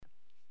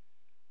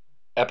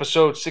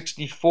Episode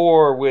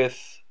 64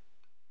 with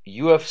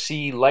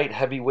UFC light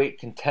heavyweight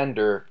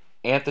contender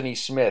Anthony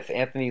Smith.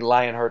 Anthony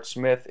Lionheart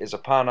Smith is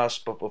upon us.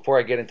 But before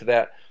I get into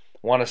that, I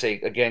want to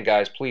say again,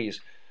 guys, please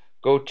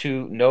go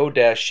to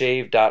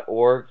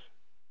no-shave.org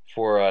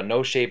for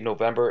No Shave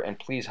November, and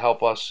please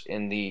help us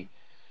in the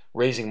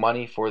raising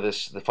money for the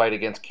fight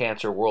against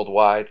cancer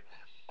worldwide.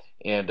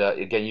 And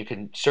again, you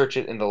can search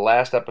it in the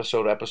last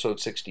episode, episode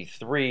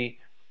 63.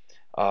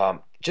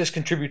 Just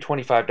contribute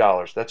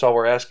 $25. That's all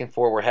we're asking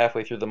for. We're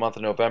halfway through the month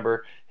of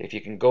November. If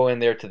you can go in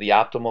there to the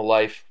Optimal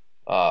Life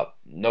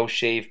No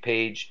Shave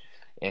page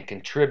and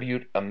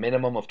contribute a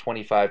minimum of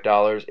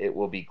 $25, it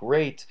will be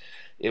great.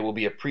 It will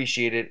be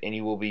appreciated, and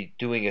you will be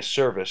doing a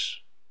service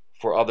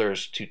for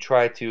others to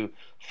try to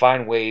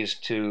find ways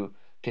to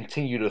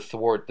continue to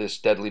thwart this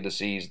deadly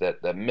disease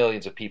that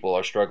millions of people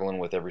are struggling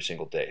with every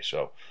single day.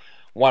 So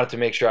wanted to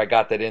make sure I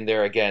got that in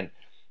there. Again,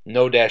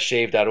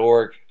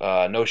 no-shave.org,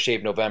 No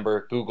Shave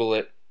November. Google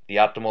it, the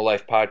Optimal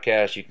Life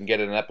Podcast. You can get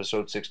it in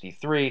episode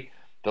 63,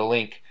 the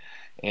link.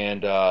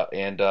 And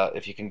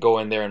if you can go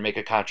in there and make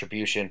a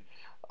contribution,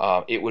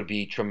 it would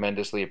be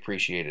tremendously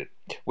appreciated.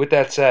 With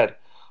that said,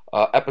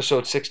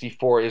 episode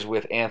 64 is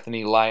with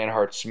Anthony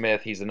Lionheart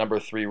Smith. He's the number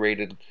 3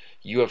 rated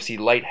UFC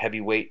light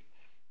heavyweight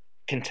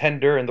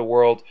contender in the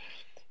world.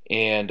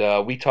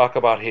 And we talk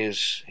about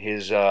his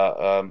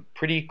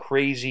pretty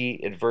crazy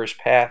adverse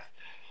path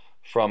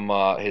from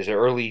his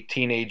early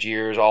teenage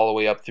years all the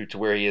way up through to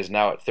where he is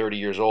now at 30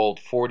 years old,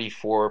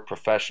 44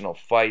 professional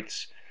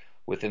fights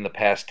within the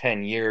past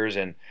 10 years.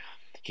 And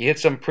he hit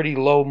some pretty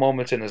low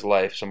moments in his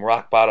life, some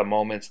rock bottom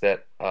moments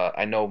that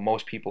I know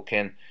most people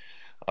can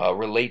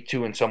relate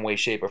to in some way,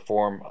 shape, or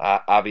form.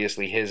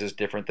 Obviously, his is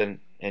different than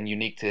and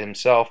unique to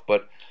himself.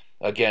 But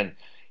again,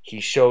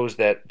 he shows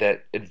that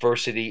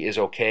adversity is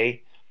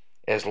okay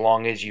as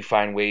long as you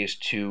find ways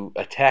to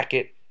attack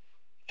it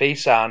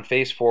face on,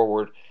 face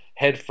forward,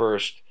 head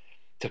first,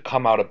 to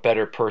come out a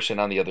better person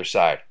on the other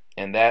side.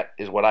 And that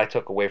is what I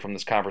took away from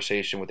this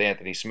conversation with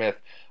Anthony Smith.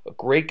 A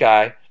great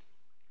guy,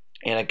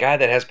 and a guy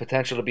that has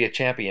potential to be a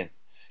champion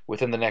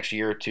within the next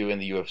year or two in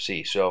the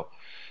UFC. So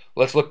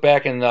let's look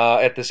back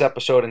at this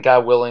episode, and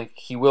God willing,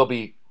 he will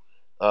be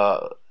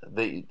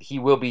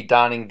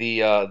donning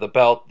the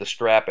belt, the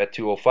strap at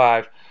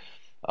 205.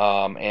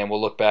 And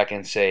we'll look back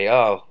and say,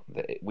 oh,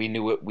 we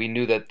knew it. We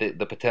knew that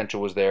the potential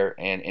was there,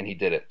 and he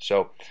did it.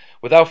 So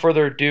without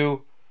further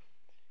ado,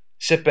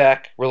 sit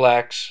back,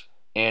 relax,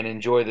 and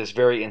enjoy this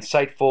very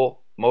insightful,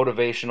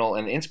 motivational,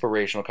 and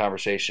inspirational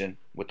conversation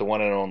with the one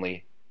and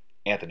only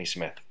Anthony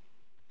Smith.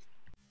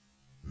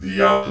 The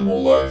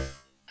Optimal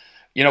Life.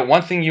 You know,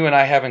 one thing you and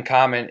I have in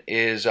common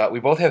is we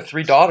both have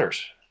 3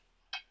 daughters.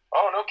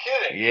 Oh, no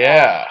kidding.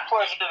 Yeah.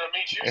 Well, pleasure to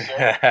meet you,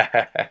 sir.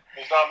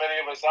 There's not many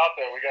of us out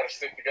there. We got to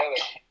stick together.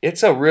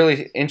 It's a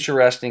really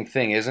interesting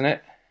thing, isn't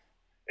it?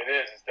 It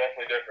is. It's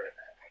definitely different.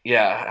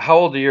 Yeah. How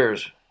old are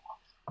yours?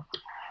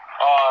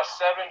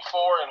 7,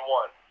 4, and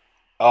 1.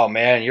 Oh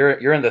man,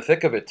 you're in the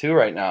thick of it too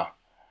right now.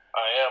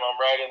 I am. I'm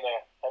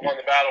on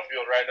the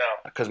battlefield right now.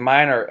 Because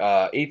mine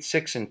are 8,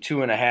 6, and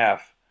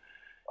 2.5.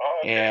 Oh,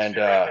 okay. And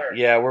So you're right there.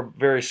 yeah, we're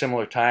very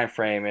similar time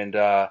frame. And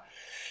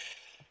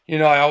you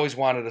know, I always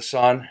wanted a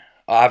son,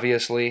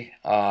 obviously.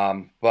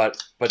 But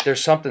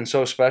there's something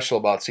so special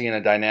about seeing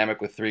a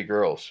dynamic with 3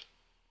 girls.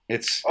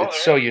 It's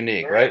so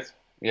unique, there right? is.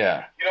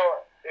 Yeah. You know,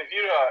 if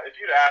you'd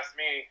asked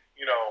me,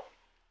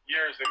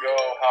 years ago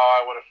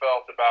how I would have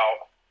felt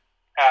about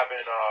having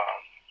 3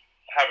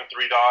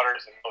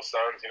 daughters and no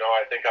sons,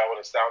 I think I would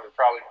have sounded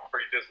probably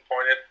pretty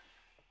disappointed.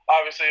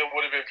 Obviously, it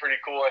would have been pretty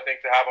cool, I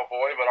think, to have a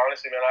boy. But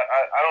honestly, man,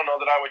 I don't know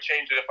that I would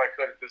change it if I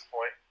could at this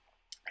point.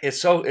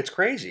 It's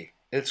crazy.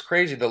 It's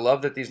crazy the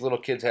love that these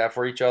little kids have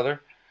for each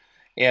other.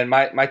 And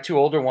my 2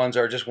 older ones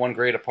are just 1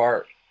 grade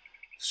apart.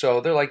 So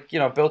they're like,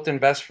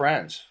 built-in best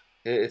friends.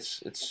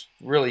 It's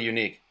really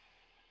unique.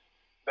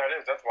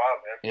 That's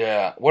wild, man.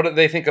 Yeah. What do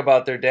they think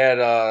about their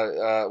dad?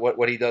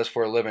 What he does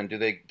for a living? Do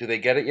they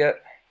get it yet?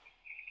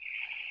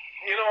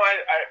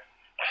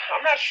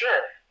 I'm not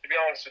sure, to be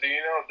honest with you.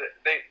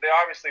 They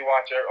obviously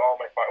watch all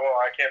my fights. Well,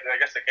 I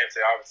guess I can't say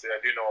obviously. I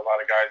do know a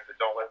lot of guys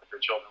that don't let their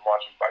children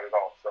watch them fight at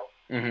all. So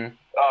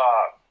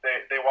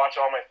they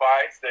watch all my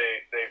fights.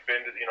 They've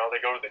been to,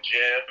 they go to the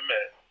gym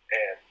and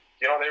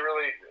they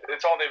really,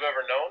 it's all they've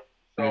ever known.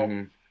 So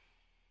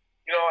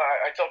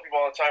I tell people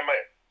all the time,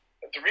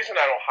 the reason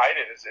I don't hide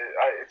it is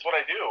it's what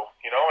I do,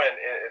 and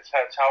it's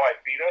how I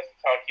feed us. It's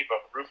how I keep a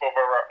roof over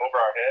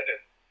our head,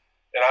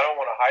 and I don't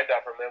want to hide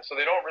that from them. So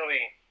they don't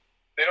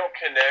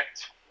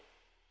connect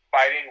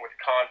fighting with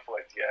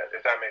conflict yet,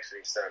 if that makes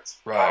any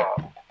sense. Right.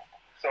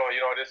 So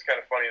it is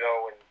kind of funny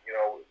though when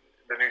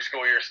the new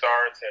school year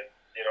starts and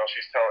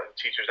she's telling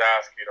teachers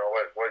ask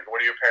what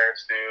do your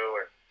parents do,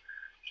 and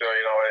so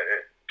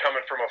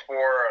coming from a 4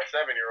 or a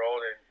 7-year-old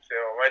and say,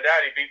 well, my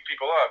daddy beats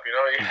people up, you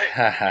gotta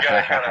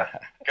kind of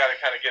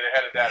get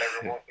ahead of that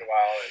every once in a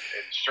while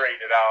and straighten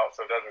it out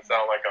so it doesn't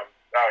sound like I'm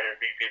out here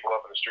beat people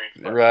up in the streets.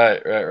 But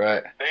Right.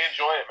 they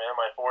enjoy it, man.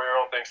 My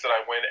 4-year-old thinks that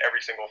I win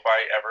every single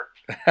fight ever.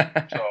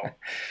 So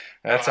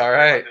That's all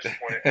right. Yeah,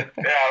 I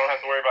don't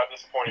have to worry about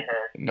disappointing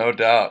her. No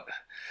doubt.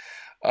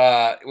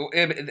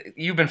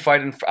 You've been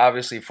fighting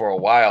obviously for a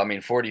while. I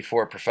mean,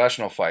 44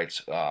 professional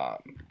fights.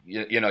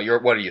 You know,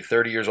 what are you,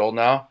 30 years old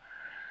now?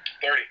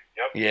 30.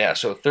 Yep. Yeah,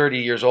 so 30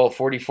 years old,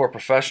 44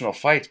 professional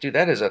fights, dude.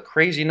 That is a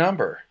crazy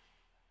number.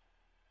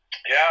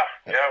 Yeah,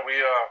 we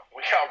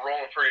got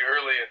rolling pretty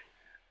early, and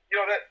you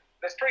know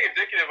that's pretty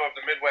indicative of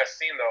the Midwest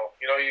scene, though.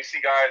 You know, you see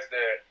guys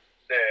that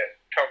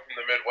come from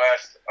the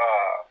Midwest.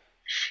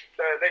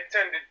 They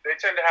tend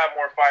to have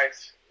more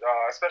fights,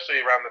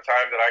 especially around the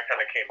time that I kind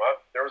of came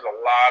up. There was a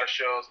lot of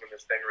shows when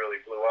this thing really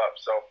blew up,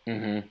 so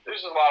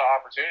there's just a lot of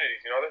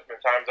opportunities. You know, there's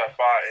been times I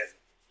fought in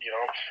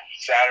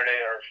Saturday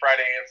or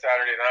Friday and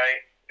Saturday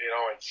night,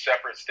 in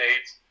separate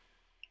states.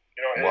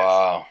 You know,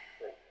 wow.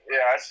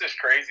 Yeah, it's just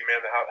crazy,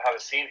 man, how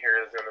the scene here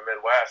is in the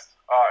Midwest.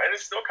 And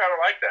it's still kind of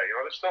like that. You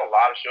know, there's still a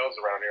lot of shows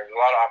around here. There's a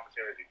lot of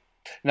opportunity.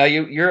 Now,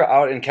 you're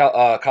out in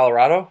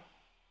Colorado?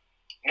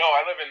 No,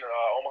 I live in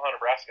Omaha,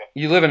 Nebraska.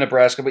 You live in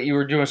Nebraska, but you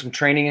were doing some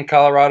training in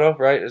Colorado,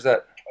 right? Is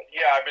that?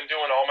 Yeah, I've been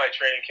doing all my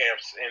training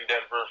camps in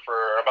Denver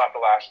for about the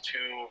last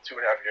two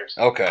and a half years.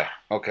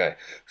 Okay.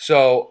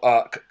 So,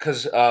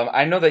 because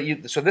I know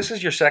that so this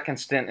is your second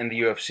stint in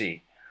the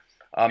UFC.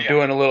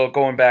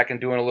 Going back and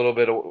doing a little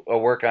bit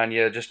of work on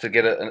you just to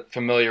get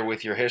familiar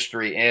with your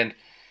history. And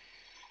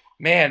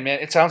man,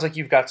 it sounds like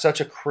you've got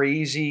such a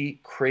crazy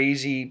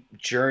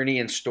journey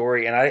and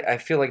story. And I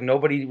feel like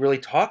nobody really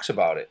talks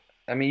about it.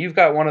 I mean, you've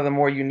got one of the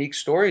more unique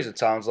stories, it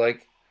sounds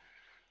like,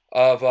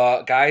 of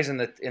guys in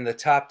the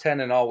top 10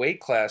 in all weight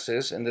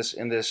classes in this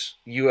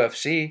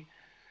UFC,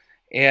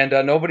 and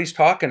nobody's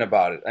talking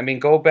about it. I mean,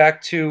 go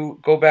back to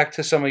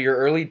some of your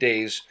early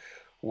days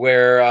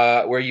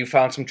where you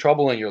found some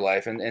trouble in your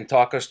life, and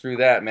talk us through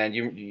that, man.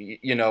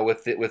 You know,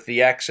 with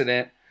the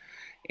accident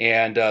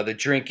and the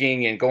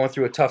drinking and going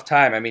through a tough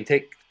time. I mean,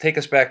 take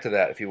us back to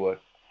that, if you would.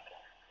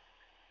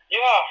 Yeah.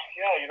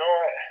 You know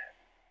what?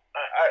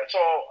 So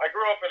I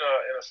grew up in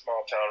a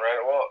small town,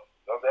 right? Well,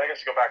 I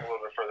guess to go back a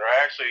little bit further,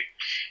 I actually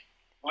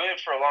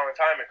lived for a long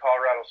time in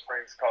Colorado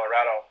Springs,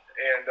 Colorado,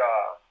 and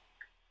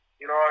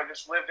I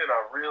just lived in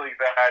a really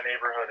bad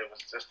neighborhood. It was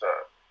just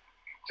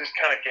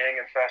kind of gang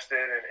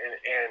infested,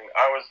 and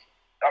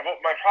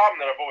my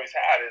problem that I've always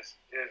had is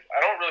I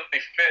don't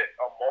really fit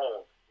a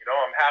mold. You know,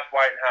 I'm half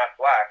white and half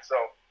black, so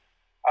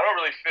I don't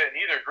really fit in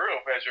either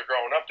group as you're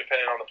growing up,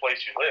 depending on the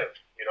place you live.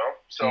 You know,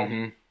 so.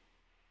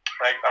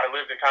 I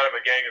lived in kind of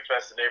a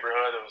gang-infested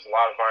neighborhood. There was a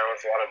lot of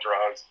violence, a lot of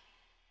drugs.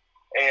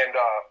 And,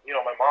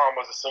 my mom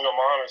was a single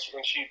mom,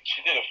 and she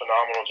did a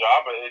phenomenal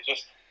job. But it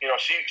just,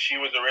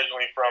 she was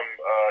originally from,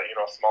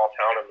 a small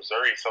town in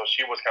Missouri, so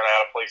she was kind of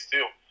out of place,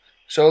 too.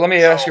 So let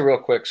me ask you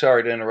real quick.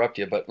 Sorry to interrupt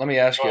you, but let me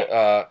ask you,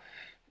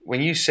 when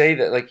you say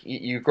that, like,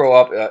 you grow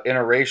up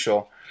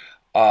interracial,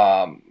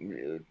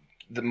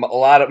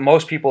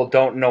 most people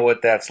don't know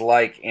what that's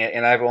like,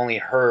 and I've only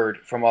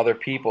heard from other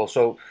people.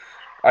 So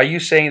are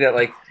you saying that,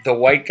 like, the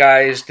white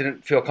guys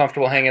didn't feel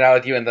comfortable hanging out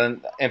with you,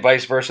 and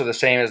vice versa, the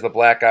same as the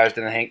black guys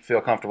didn't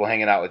feel comfortable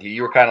hanging out with you?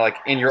 You were kind of like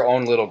in your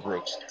own little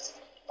group.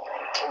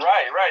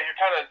 Right.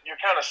 You're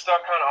kind of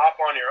stuck kind of off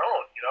on your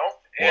own, you know.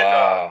 And,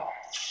 wow.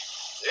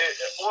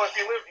 If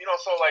you live,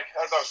 so like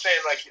as I was saying,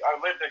 like I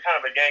lived in kind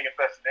of a gang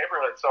infested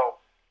neighborhood, so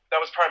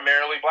that was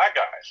primarily black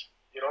guys.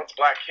 You know, it's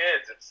black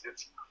kids, it's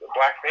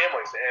black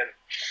families, and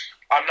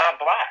I'm not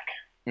black.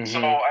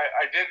 So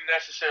I didn't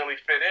necessarily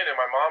fit in, and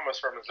my mom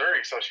was from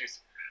Missouri, so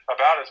she's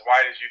about as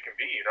white as you can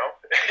be, you know,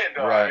 and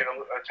right. in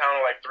a town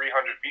of like 300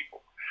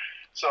 people.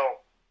 So,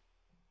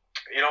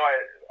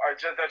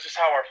 that's just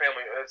how our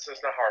family. It's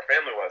just not how our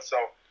family was. So,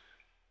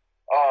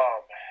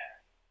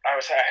 I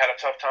had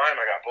a tough time.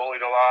 I got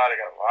bullied a lot. I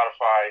got in a lot of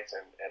fights,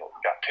 and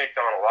got picked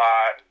on a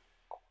lot.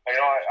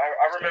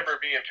 I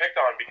remember being picked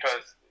on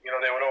because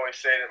they would always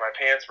say that my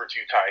pants were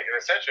too tight, and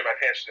essentially my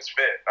pants just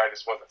fit. I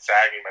just wasn't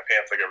sagging my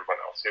pants like everyone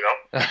else, you know.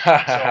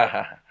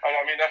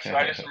 So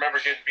I just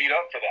remember getting beat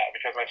up for that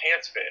because my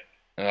pants fit.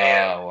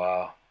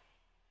 Wow.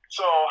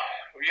 So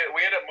we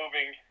ended up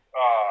moving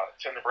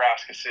to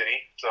Nebraska City.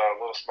 It's a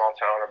little small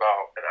town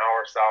about an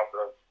hour south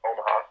of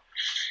Omaha,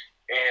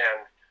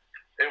 and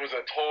it was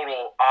a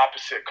total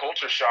opposite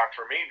culture shock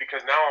for me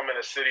because now I'm in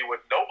a city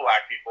with no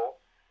black people,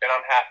 and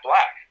I'm half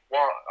black.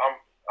 Well,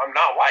 I'm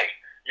not white.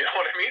 You know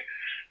what I mean?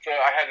 So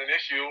I had an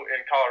issue in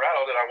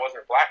Colorado that I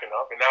wasn't black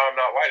enough, and now I'm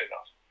not white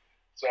enough.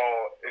 So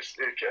it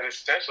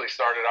essentially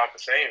started out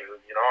the same.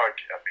 You know, I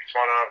got made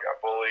fun of,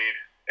 got bullied,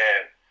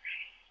 and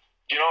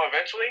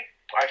eventually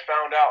I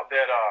found out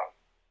that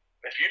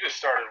if you just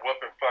started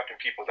whooping fucking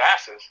people's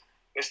asses,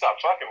 they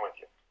stopped fucking with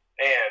you.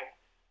 And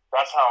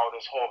that's how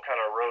this whole kind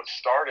of road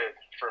started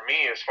for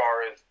me as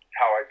far as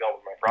how I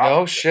dealt with my problems.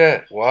 No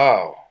shit.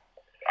 Wow.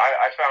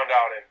 I found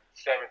out in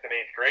 7th and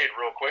 8th grade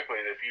real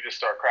quickly that if you just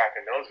start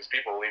cracking noses,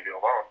 people will leave you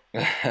alone.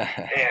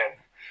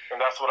 and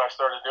that's what I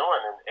started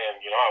doing. And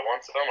I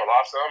won some, I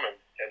lost some,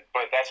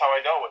 but that's how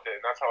I dealt with it,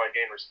 and that's how I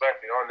gained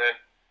respect. And then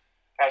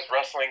as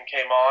wrestling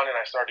came on and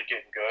I started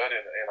getting good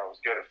and I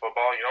was good at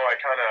football, I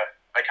kind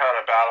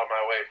of battled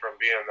my way from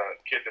being the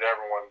kid that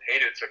everyone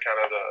hated to kind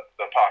of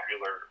the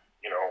popular,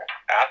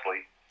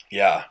 athlete.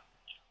 Yeah.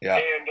 Yeah.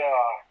 And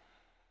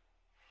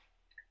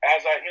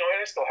as I, and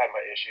I still had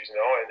my issues, and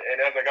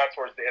as I got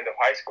towards the end of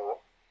high school,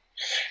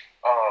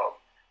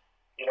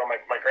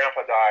 my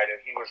grandpa died, and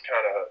he was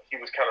kind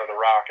of the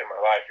rock in my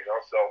life,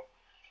 So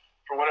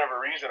for whatever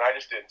reason, I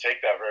just didn't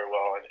take that very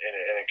well, and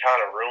it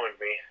kind of ruined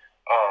me.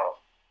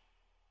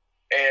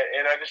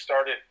 And I just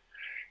started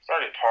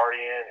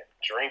partying and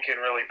drinking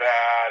really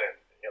bad,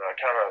 and I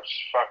kind of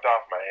fucked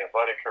off my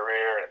athletic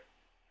career. And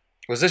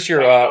was this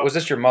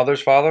your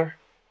mother's father?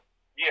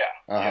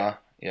 Yeah.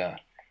 Yeah.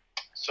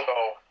 So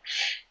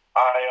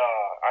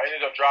I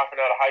ended up dropping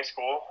out of high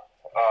school.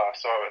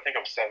 So I think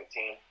I was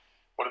 17.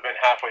 Would have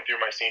been halfway through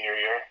my senior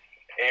year,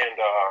 and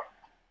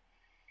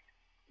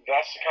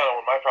that's kind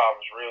of when my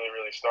problems really,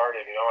 really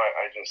started.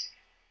 I just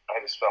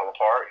fell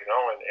apart. And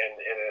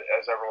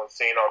as everyone's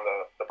seen on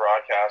the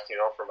broadcast,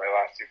 for my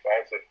last two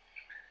fights,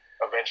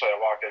 eventually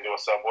I walked into a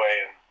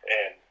Subway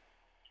and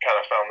kind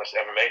of found this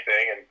MMA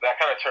thing, and that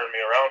kind of turned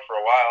me around for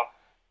a while.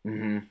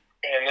 Mm-hmm.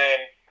 And then,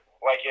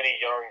 like any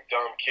young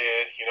dumb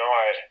kid,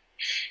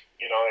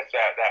 it's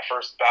that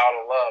first bout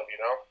of love, and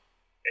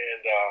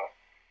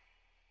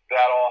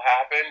that all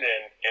happened,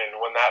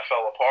 and when that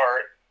fell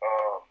apart,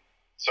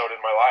 so did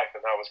my life,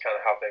 and that was kind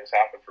of how things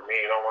happened for me.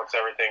 Once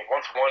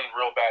one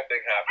real bad thing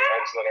happened, I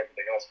just let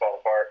everything else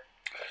fall apart,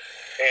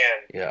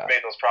 and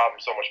made those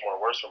problems so much more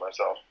worse for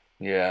myself.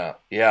 Yeah.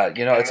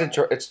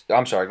 It's.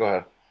 I'm sorry. Go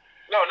ahead.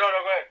 No,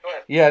 go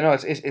ahead. Yeah, no,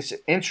 it's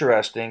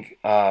interesting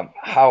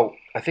how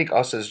I think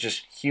us as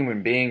just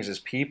human beings, as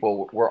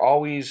people,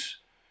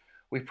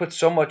 we put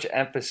so much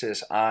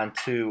emphasis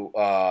onto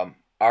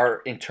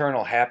our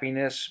internal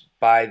happiness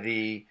by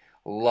the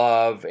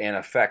love and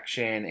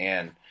affection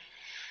and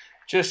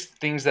just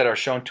things that are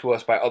shown to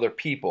us by other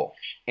people.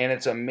 And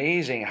it's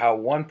amazing how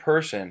one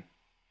person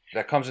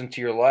that comes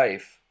into your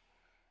life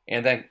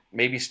and then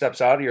maybe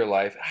steps out of your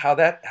life, how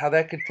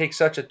that could take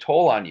such a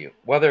toll on you,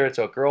 whether it's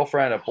a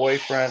girlfriend, a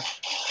boyfriend,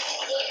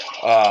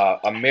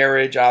 a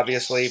marriage,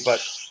 obviously.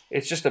 But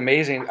it's just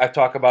amazing. I've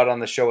talked about it on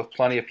the show with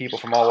plenty of people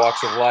from all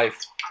walks of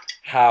life,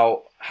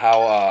 how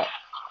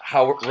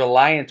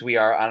reliant we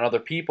are on other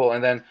people,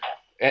 and then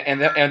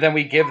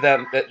we give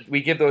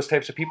those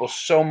types of people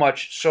so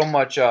much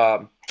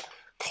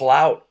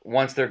clout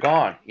once they're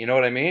gone. You know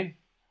what I mean?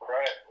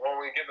 Right. Well,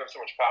 we give them so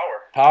much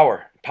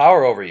power.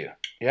 Power over you.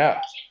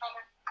 Yeah.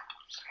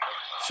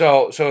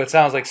 So it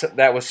sounds like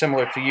that was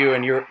similar to you,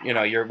 and you're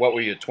what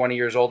were you, 20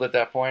 years old at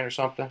that point or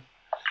something?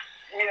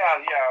 Yeah,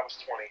 I was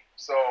 20.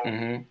 So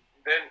mm-hmm.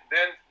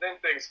 then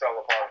things fell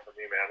apart for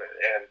me, man,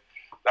 and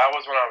that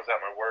was when I was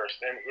at my worst,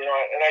 and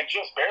and I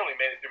just barely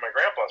made it through my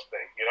grandpa's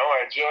thing.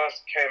 I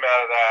just came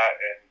out of that,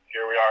 and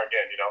here we are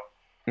again.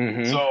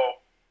 Mm-hmm. So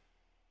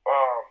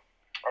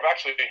I'm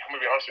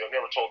gonna be honest with you, I've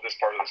never told this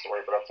part of the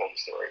story, but I've told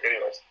the story.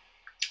 Anyways,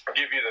 I'll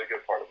give you the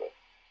good part of it.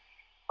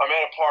 I'm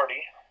at a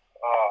party,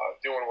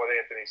 doing what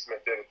Anthony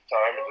Smith did at the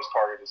time, and just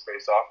partied his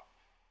face off,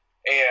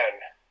 and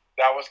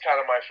that was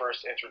kind of my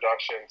first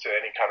introduction to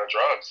any kind of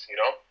drugs.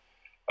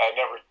 I'd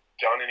never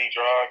done any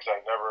drugs. I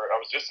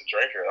was just a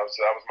drinker. That was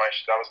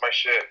my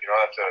shit.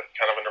 That's a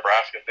kind of a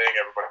Nebraska thing.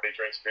 Everybody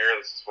drinks beer.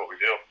 This is what we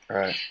do.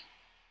 Right.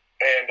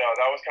 And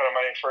that was kind of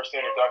my first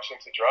introduction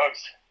to drugs.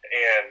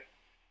 And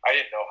I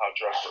didn't know how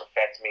drugs would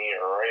affect me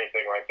or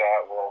anything like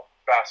that. Well,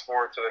 fast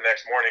forward to the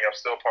next morning, I'm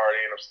still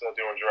partying. I'm still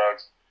doing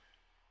drugs.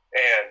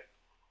 And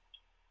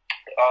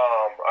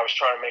I was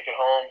trying to make it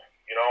home,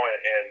 and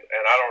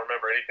I don't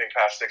remember anything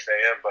past 6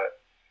 a.m.,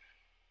 but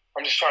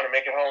I'm just trying to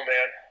make it home,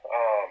 man.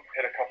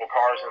 Hit a couple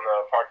cars in the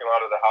parking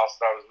lot of the house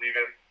that I was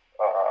leaving,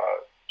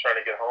 trying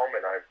to get home,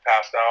 and I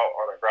passed out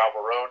on a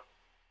gravel road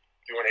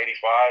doing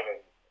 85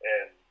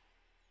 and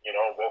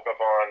woke up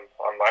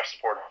on life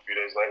support a few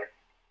days later.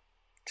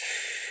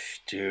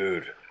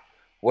 Dude,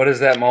 what is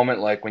that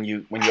moment like when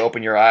you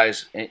open your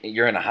eyes and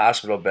you're in a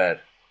hospital bed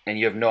and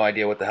you have no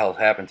idea what the hell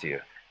happened to you?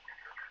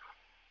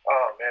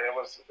 Oh, man, it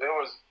was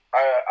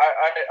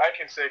I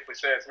can safely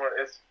say it's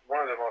one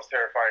of the most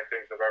terrifying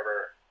things I've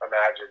ever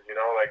imagined.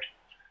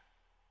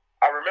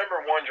 I remember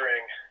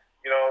wondering,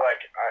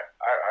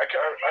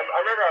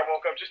 I remember I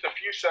woke up just a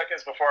few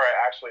seconds before I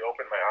actually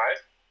opened my eyes,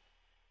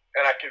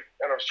 and I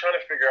was trying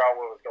to figure out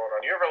what was going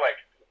on. You ever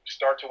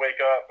start to wake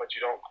up, but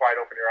you don't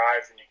quite open your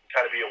eyes, and you can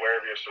kind of be aware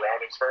of your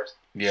surroundings first?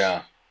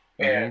 Yeah.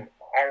 Mm-hmm. And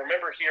I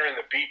remember hearing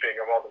the beeping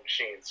of all the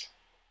machines,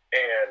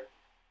 and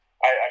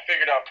I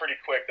figured out pretty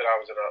quick that I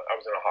was in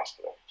a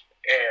hospital.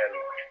 And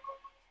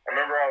I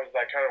remember I was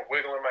kind of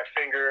wiggling my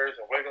fingers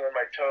and wiggling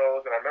my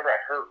toes, and I remember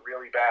I hurt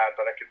really bad,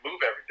 but I could move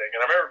everything.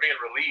 And I remember being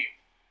relieved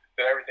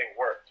that everything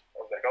worked.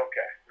 I was like,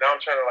 okay. Now I'm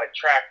trying to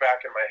track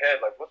back in my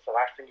head, what's the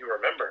last thing you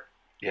remember?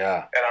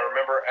 Yeah. And I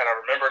remembered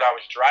I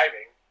was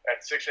driving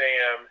at 6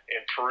 a.m.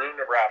 in Peru,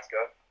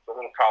 Nebraska, a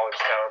little college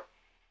town,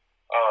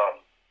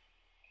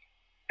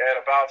 at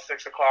about 6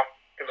 o'clock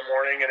in the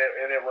morning, and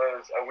it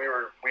was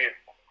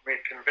we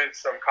had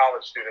convinced some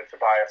college student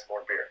to buy us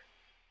more beer.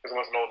 because I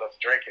wasn't old enough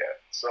to drink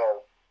yet.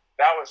 So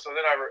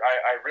then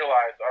I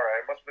realized, all right,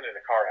 I must have been in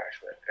a car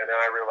accident, and then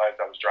I realized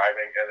I was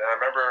driving, and then I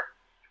remember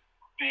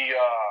the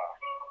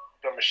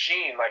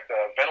machine, like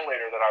the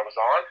ventilator that I was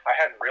on, I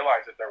hadn't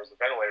realized that there was a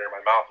ventilator in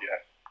my mouth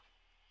yet.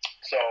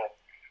 So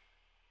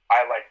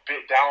I like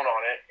bit down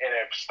on it, and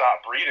it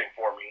stopped breathing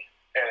for me,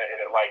 and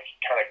it like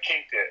kind of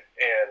kinked it,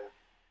 and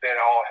then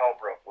all hell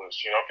broke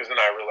loose, because then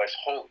I realized,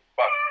 holy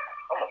fuck,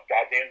 I'm on a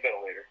goddamn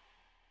ventilator,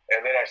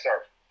 and then I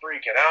start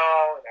freaking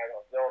out, and I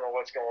don't know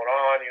what's going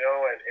on, and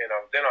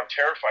then I'm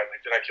terrified.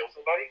 Like, did I kill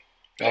somebody?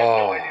 I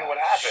have no idea what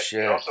happened.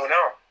 Shit. So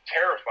now I'm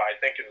terrified,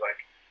 thinking like,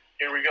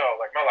 here we go,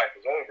 like my life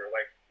is over.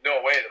 Like,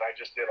 no way that I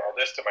just did all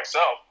this to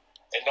myself,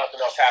 and nothing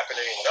else happened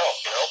to anyone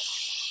else.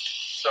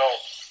 So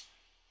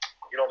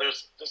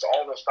there's just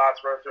all those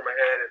thoughts run through my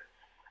head, and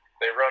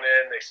they run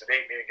in, they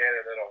sedate me again,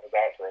 and then I was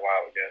out for a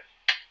while again.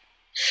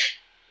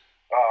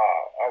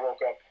 I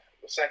woke up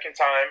the second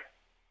time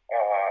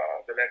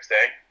the next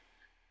day,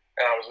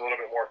 and I was a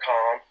little bit more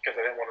calm because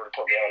I didn't want her to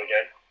put me out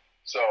again.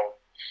 So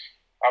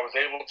I was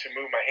able to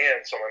move my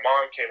hands, so my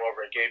mom came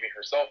over and gave me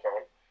her cell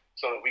phone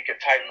so that we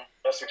could type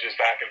messages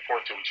back and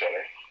forth to each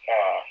other.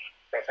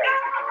 That's how we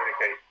could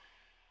communicate.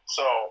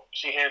 So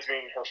she hands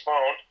me her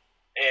phone,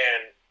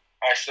 and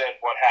I said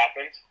what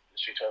happened.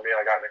 She told me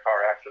I got in a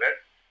car accident,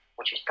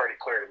 which was pretty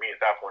clear to me at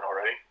that point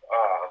already.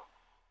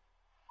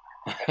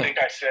 I think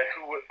I asked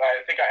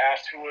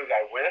who was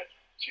I with.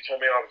 She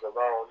told me I was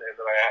alone, and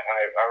then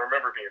I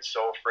remember being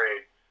so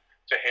afraid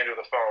to hand her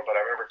the phone, but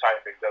I remember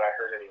typing that I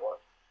hurt anyone.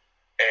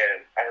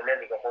 And I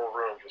remember the whole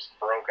room just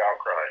broke out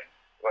crying.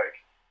 Like,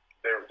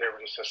 they were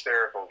just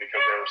hysterical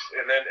because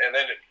and then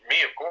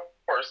me, of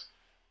course,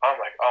 I'm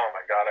like, oh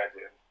my God, I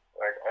did.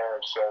 Like, oh,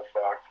 I'm so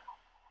fucked.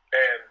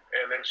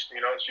 And then, she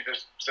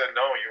just said,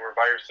 no, you were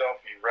by yourself,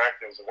 you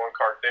wrecked, it was a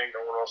one-car thing,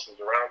 no one else was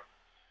around.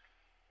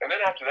 And then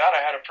after that,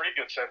 I had a pretty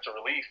good sense of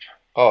relief.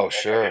 Oh,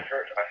 sure. I didn't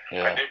hurt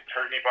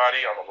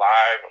anybody. I'm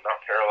alive. I'm not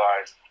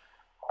paralyzed.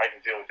 I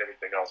can deal with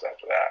anything else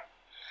after that.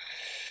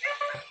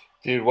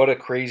 Dude, what a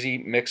crazy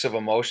mix of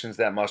emotions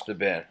that must have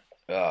been.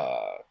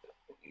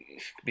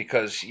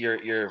 Because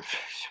you're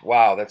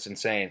wow, that's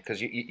insane.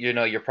 Because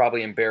you're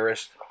probably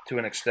embarrassed to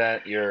an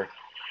extent. You're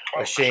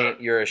ashamed.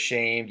 Sure. You're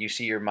ashamed. You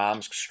see your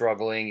mom's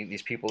struggling.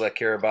 These people that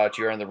care about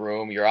you are in the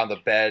room. You're on the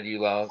bed.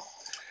 You love.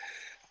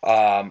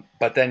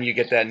 But then you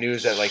get that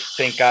news that, like,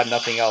 thank God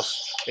nothing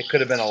else. It could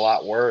have been a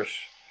lot worse.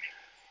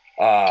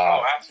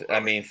 Absolutely.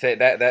 I mean,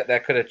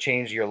 that could have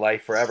changed your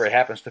life forever. It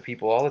happens to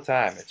people all the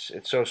time.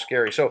 It's so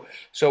scary. So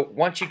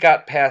once you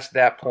got past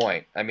that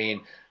point, I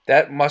mean,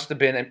 that must have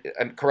been.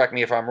 And correct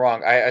me if I'm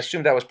wrong. I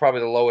assume that was probably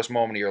the lowest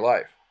moment of your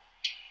life.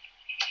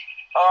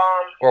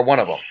 Or one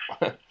of them.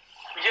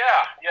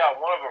 Yeah,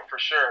 one of them for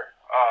sure.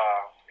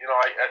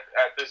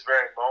 At this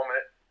very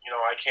moment,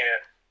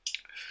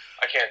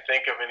 I can't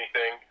think of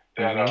anything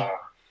that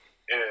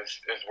is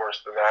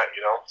worse than that.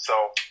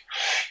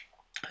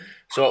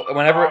 So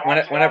whenever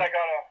after that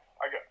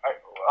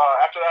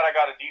I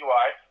got a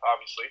DUI,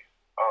 obviously.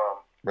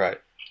 Right.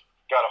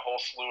 Got a whole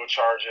slew of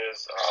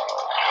charges.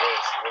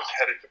 Was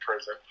headed to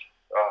prison.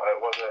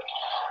 It wasn't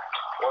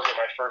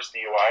my first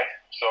DUI,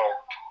 so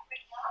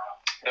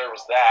there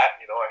was that.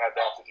 I had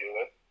that to deal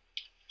with.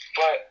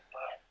 But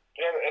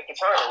at the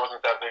time, it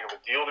wasn't that big of a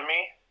deal to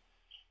me.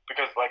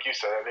 Because, like you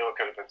said, I knew it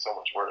could have been so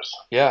much worse.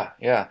 Yeah.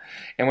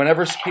 And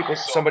whenever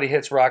somebody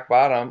hits rock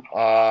bottom,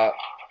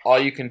 all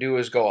you can do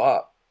is go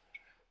up.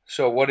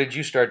 So, what did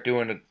you start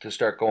doing to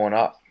start going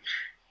up?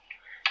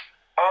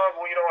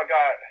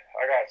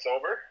 I got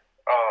sober.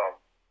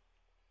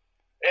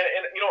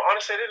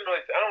 Honestly, I don't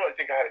really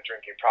think I had a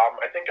drinking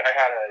problem. I think I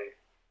had a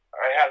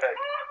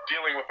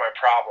dealing with my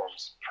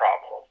problems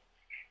problem.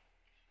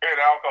 And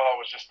alcohol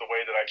was just the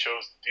way that I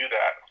chose to do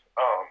that.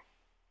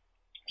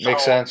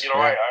 Makes sense. Yeah.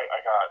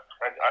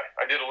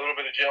 I did a little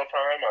bit of jail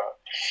time.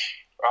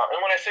 And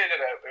when I say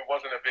that it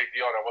wasn't a big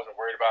deal and I wasn't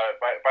worried about it,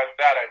 by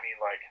that I mean,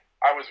 like,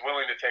 I was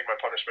willing to take my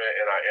punishment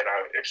and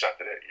I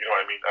accepted it. You know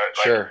what I mean?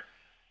 Sure.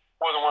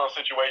 It wasn't one of those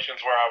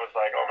situations where I was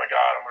like, oh my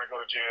God, I'm going to go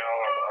to jail.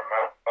 I'm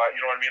out.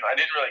 You know what I mean? I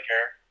didn't really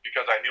care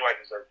because I knew I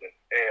deserved it.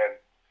 And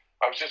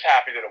I was just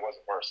happy that it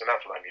wasn't worse. And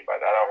that's what I mean by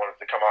that. I don't want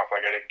it to come off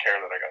like I didn't care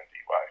that I got a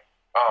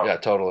DUI. Yeah,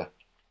 totally.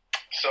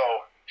 So,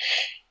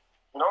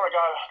 I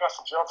got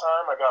some jail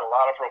time. I got a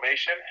lot of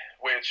probation,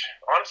 which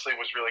honestly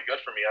was really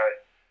good for me.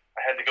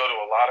 I had to go to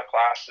a lot of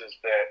classes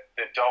that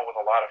dealt with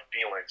a lot of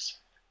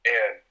feelings.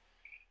 And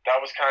that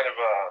was kind of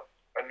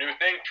a new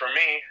thing for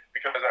me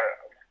because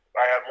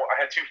I had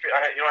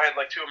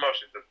like two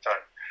emotions at the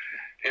time.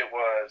 It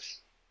was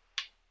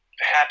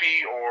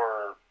happy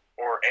or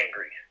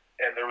angry,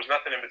 and there was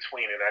nothing in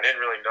between. And I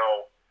didn't really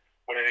know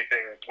what any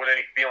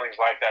feelings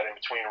like that in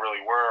between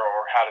really were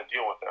or how to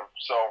deal with them.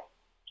 So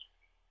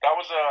that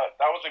was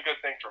a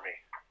good thing for me.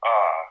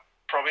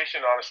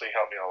 Probation honestly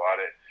helped me a lot.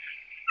 Like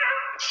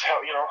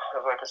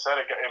I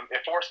said,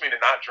 it forced me to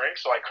not drink,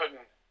 so I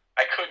couldn't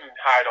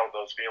hide all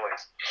those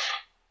feelings,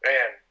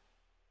 and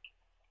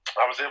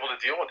I was able to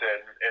deal with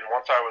it. And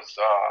once I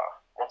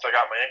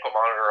got my ankle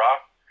monitor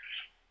off,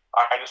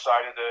 I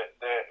decided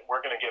that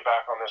we're going to get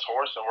back on this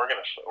horse and we're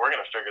going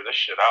to figure this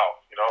shit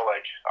out. You know,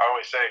 like I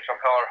always say, come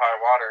hell or high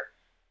water,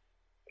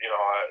 you know,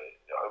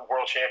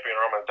 world champion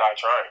or I'm going to die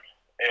trying.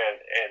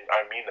 And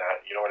I mean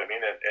that, you know what I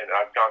mean? And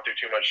I've gone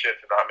through too much shit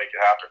to not make it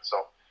happen.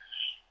 So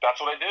that's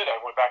what I did. I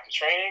went back to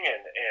training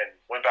and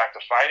went back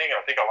to fighting.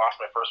 I think I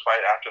lost my first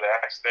fight after the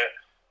accident.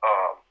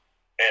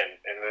 And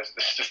this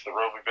is just the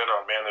road we've been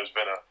on, man. There's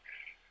been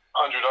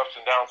 100 ups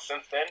and downs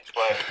since then,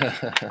 but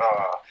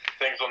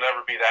things will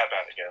never be that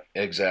bad again.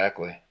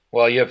 Exactly.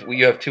 Well, you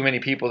have too many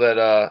people that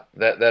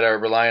are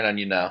relying on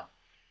you now.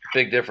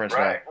 Big difference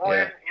right. now. Well,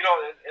 yeah. and, you know,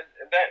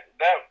 and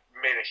that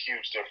made a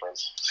huge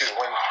difference too.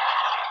 When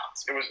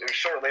it was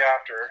shortly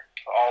after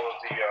all of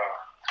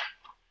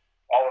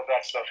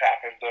that stuff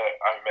happened that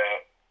I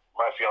met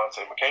my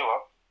fiance Michaela,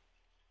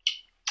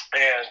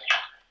 and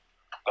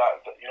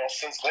that you know,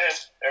 since then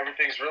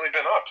everything's really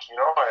been up. You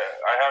know,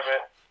 I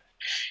haven't.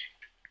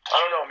 I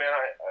don't know, man.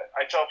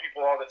 I tell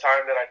people all the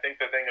time that I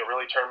think the thing that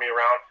really turned me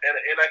around, and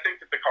I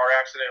think that the car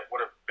accident would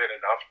have been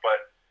enough,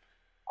 but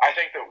I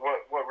think that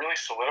what really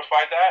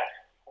solidified that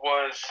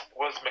was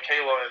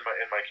Michaela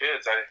and my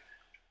kids.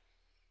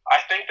 I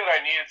think that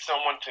I needed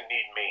someone to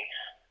need me,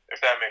 if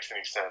that makes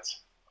any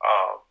sense.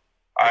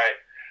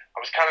 I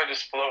was kind of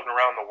just floating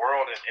around the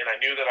world, and I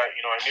knew that I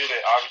knew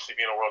that obviously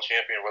being a world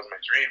champion was my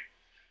dream,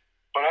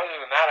 but other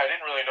than that, I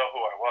didn't really know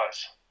who I was.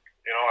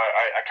 You know,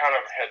 I kind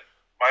of had.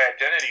 My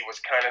identity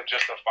was kind of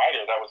just a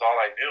fighter. That was all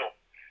I knew.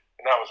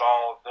 And that was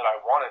all that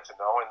I wanted to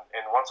know.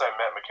 And once I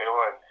met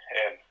Michaela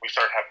and we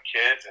started having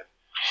kids, and,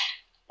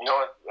 you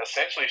know,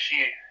 essentially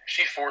she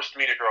forced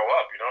me to grow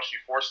up. You know, she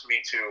forced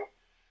me to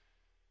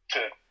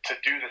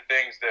do the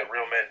things that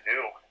real men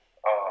do.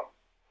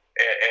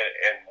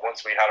 And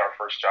once we had our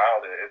first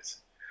child,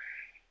 it's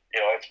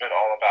been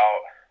all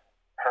about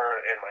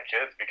her and my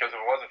kids, because if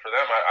it wasn't for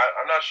them,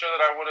 I'm not sure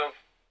that I would have.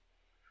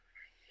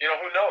 You know,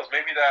 who knows?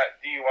 Maybe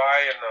that DUI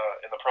and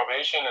the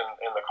probation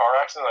and the car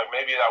accident, like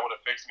maybe that would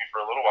have fixed me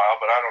for a little while.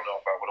 But I don't know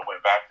if I would have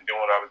went back to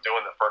doing what I was doing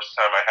the first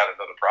time I had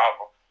another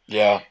problem.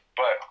 Yeah.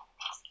 But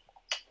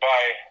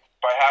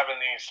by having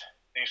these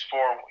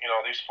four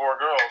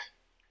girls,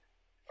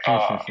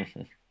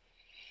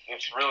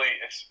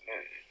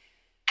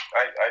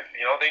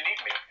 they need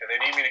me, and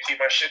they need me to keep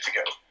my shit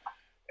together.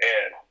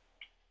 And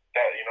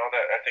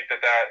I think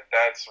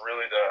that's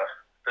really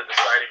the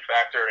deciding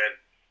factor in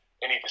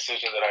any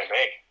decision that I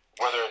make,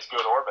 whether it's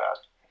good or bad.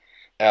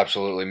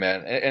 Absolutely,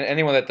 man. And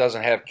anyone that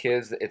doesn't have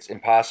kids, it's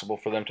impossible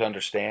for them to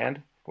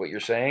understand what you're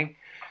saying.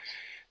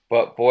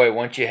 But boy,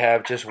 once you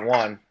have just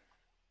one,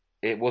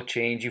 it will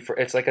change you.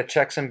 It's like a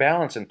checks and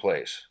balance in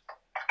place.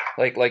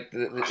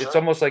 It's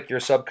almost like your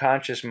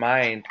subconscious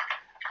mind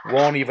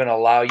won't even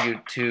allow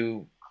you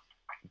to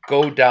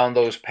go down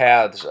those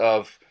paths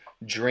of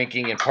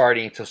drinking and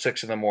partying till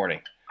 6 a.m.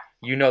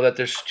 You know that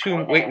there's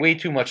way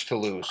too much to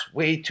lose.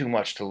 Way too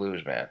much to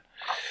lose, man.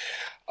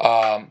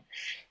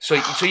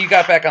 So you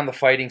got back on the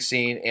fighting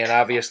scene, and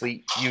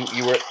obviously you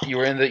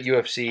were in the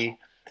UFC.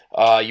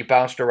 You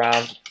bounced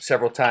around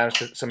several times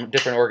to some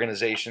different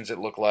organizations, it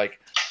looked like.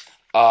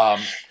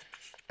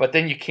 But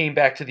then you came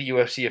back to the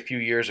UFC a few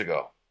years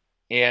ago,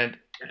 and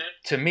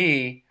to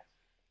me,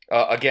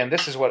 again,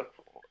 this is what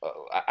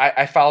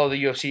I follow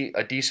the UFC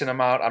a decent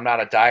amount. I'm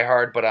not a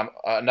diehard, but I'm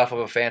enough of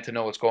a fan to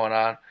know what's going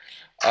on.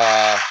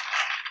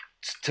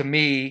 To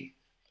me,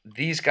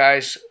 these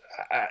guys,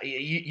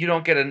 you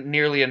don't get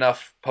nearly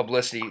enough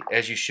publicity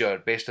as you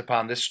should, based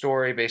upon this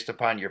story, based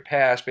upon your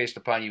past, based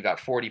upon you got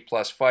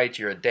 40-plus fights,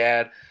 you're a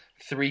dad,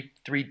 three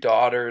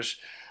daughters,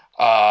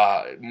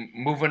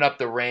 moving up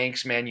the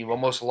ranks, man. You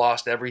almost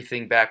lost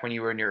everything back when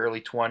you were in your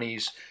early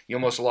 20s. You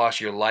almost lost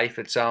your life,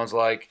 it sounds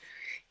like.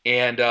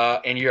 And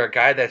you're a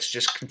guy that's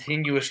just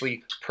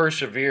continuously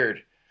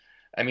persevered.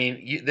 I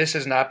mean, this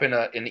has not been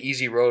an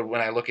easy road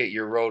when I look at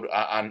your road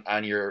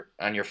on your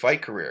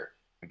fight career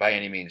by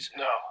any means.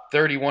 No.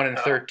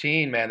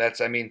 31-13, man.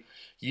 That's, I mean,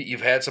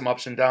 you've had some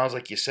ups and downs,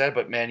 like you said,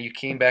 but man, you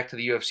came back to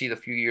the UFC a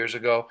few years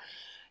ago,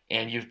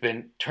 and you've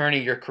been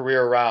turning your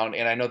career around.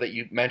 And I know that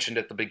you mentioned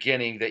at the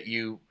beginning that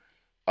you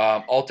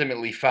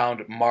ultimately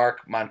found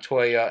Mark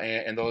Montoya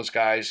and those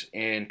guys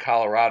in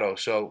Colorado.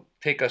 So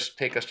take us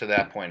to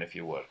that point, if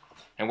you would,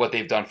 and what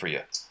they've done for you.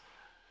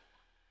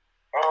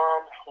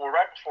 Well,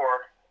 right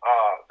before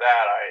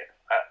that,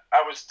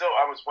 I was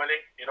winning.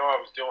 You know, I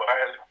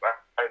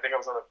think I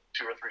was on a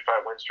 2 or 3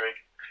 fight win streak,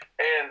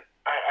 and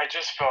I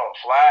just felt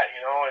flat.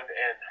 You know,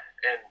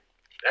 and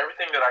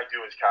everything that I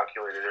do is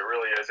calculated. It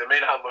really is. It may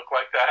not look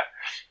like that,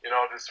 you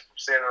know, just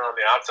standing on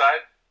the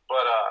outside,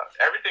 but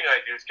everything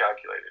I do is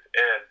calculated,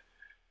 and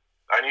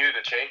I needed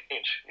to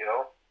change. You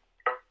know,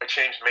 I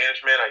changed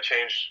management. I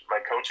changed my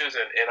coaches,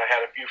 and I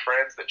had a few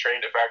friends that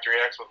trained at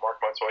Factory X with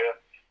Mark Montoya.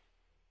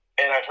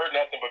 And I've heard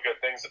nothing but good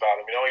things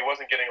about him. You know, he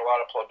wasn't getting a lot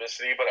of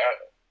publicity, but I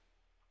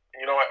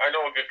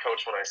know a good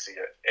coach when I see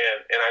it.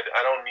 And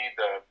I don't need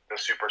the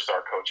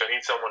superstar coach. I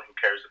need someone who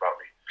cares about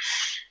me.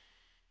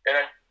 And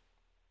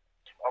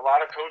a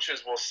lot of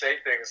coaches will say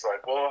things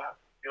like, well,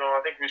 you know,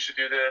 I think we should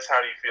do this. How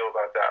do you feel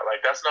about that?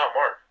 Like, that's not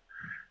Mark.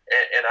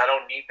 and I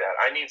don't need that.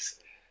 I need,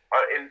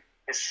 and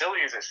as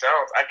silly as it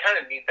sounds, I kind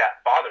of need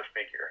that father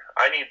figure.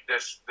 I need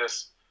this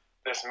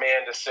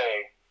man to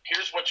say,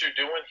 here's what you're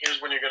doing,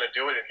 here's when you're going to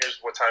do it, and here's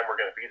what time we're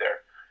going to be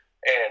there.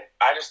 And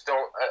I just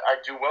don't. I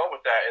do well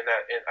with that, and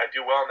I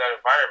do well in that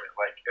environment.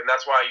 Like, and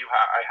that's why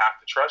I have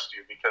to trust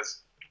you,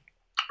 because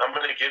I'm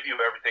going to give you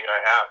everything I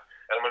have,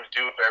 and I'm going to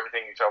do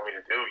everything you tell me to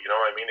do. You know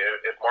what I mean?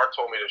 If Mark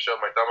told me to shove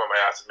my thumb on my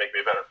ass and make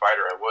me a better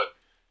fighter, I would.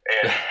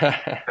 And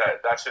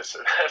that's just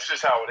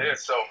how it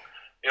is. So,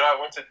 you know, I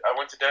went to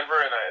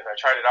Denver, and I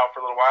tried it out for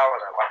a little while,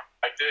 and I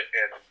liked it,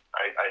 and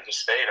I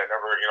just stayed. I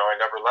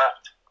never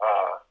left.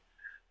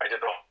 I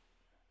did the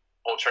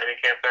whole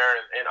training camp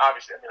there, and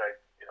obviously, I mean,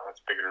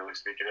 that's figuratively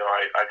speaking. You know,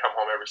 I come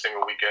home every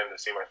single weekend to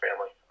see my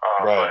family.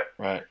 Right.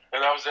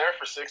 And I was there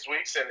for 6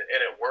 weeks, and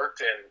it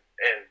worked, and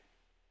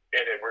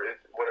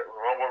what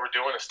we're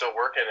doing is still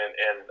working,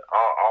 and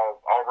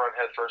I'll run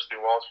headfirst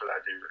through walls for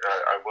that dude.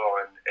 I will,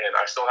 and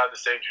I still have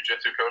the same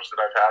jiu-jitsu coach that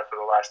I've had for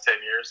the last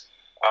 10 years,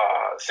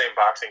 same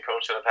boxing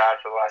coach that I've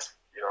had for the last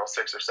 6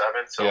 or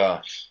 7.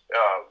 So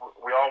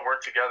we all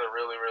work together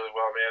really, really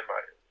well, man.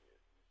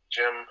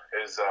 Jim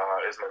is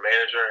my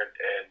manager,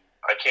 and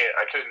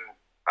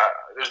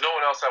there's no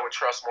one else I would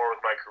trust more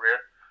with my career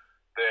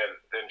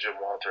than Jim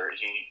Walter.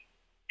 He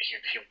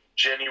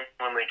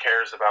genuinely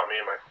cares about me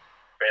and my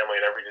family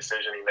and every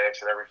decision he makes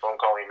and every phone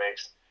call he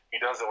makes.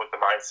 He does it with the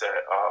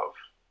mindset of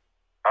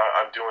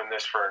I'm doing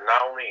this for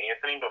not only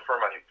Anthony but for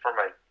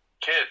my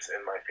kids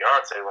and my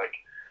fiance. Like,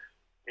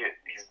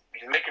 he's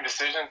making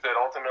decisions that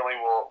ultimately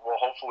will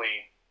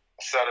hopefully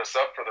set us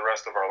up for the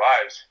rest of our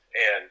lives,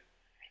 and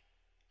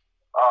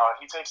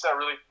he takes that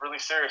really, really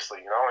seriously,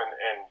 you know,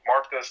 and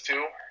Mark does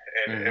too.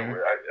 And I don't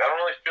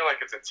really feel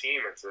like it's a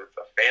team; it's a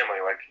family.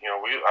 Like, you know,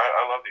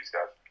 I love these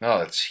guys.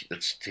 No,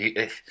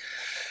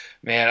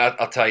 man.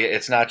 I'll tell you,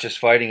 it's not just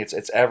fighting;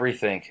 it's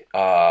everything.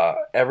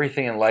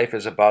 Everything in life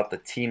is about the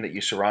team that you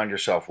surround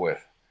yourself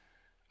with.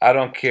 I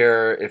don't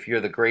care if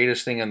you're the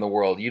greatest thing in the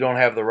world. You don't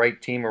have the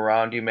right team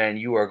around you, man,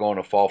 you are going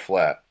to fall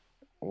flat.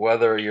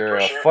 Whether you're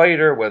a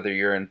fighter, whether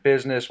you're in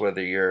business,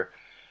 whether you're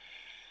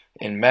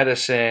in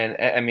medicine,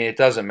 I mean, it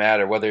doesn't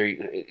matter.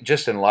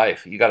 Just in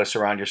life, you got to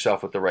surround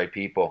yourself with the right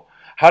people.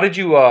 How did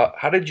you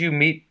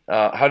meet?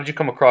 How did you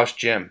come across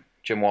Jim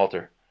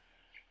Walter?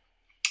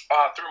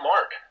 Through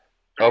Mark.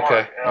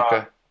 Okay.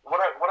 What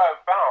I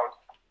found,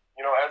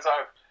 you know,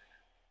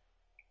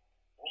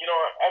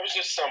 I was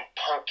just some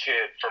punk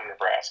kid from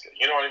Nebraska.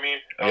 You know what I mean?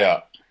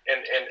 Yeah.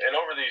 And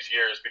over these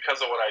years,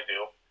 because of what I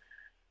do,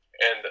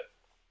 and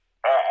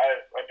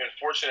I've been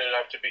fortunate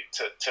enough to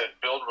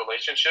build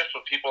relationships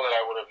with people that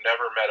I would have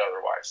never met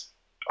otherwise.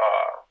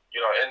 You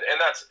know, and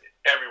that's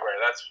everywhere.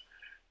 That's,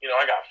 you know,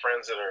 I got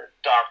friends that are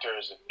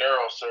doctors and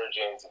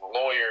neurosurgeons and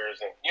lawyers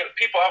and, you know,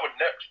 people I would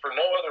for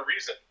no other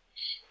reason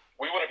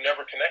we would have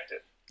never connected.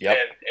 Yep.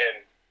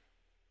 And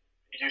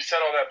you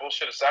set all that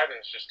bullshit aside, and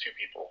it's just two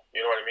people.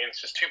 You know what I mean?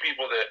 It's just two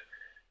people that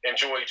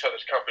enjoy each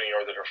other's company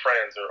or that are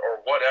friends or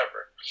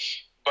whatever.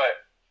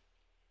 But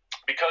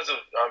because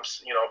of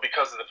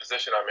the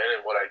position I'm in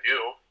and what I do,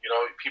 you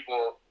know,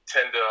 people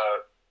tend to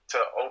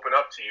open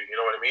up to you. You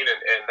know what I mean?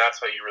 And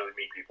that's how you really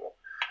meet people.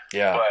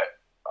 Yeah. But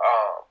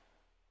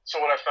so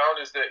what I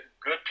found is that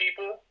good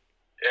people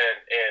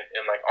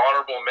and like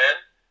honorable men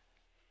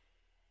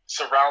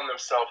surround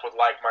themselves with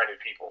like-minded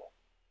people.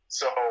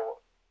 So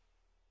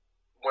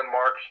when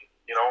Mark,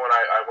 you know, when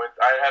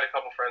I had a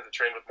couple friends that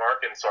trained with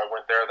Mark, and so I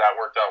went there. That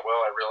worked out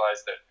well. I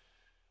realized that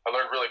I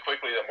learned really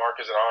quickly that Mark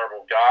is an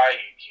honorable guy.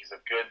 He's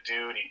a good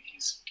dude.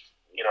 He's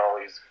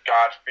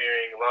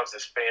God-fearing, loves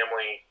his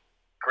family,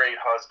 great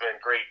husband,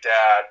 great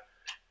dad.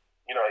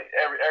 You know,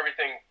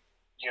 everything.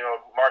 You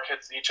know, Mark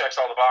he checks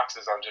all the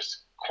boxes on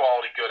just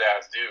quality,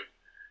 good-ass dude.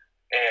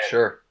 And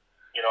sure.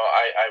 You know,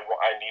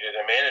 I needed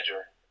a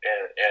manager,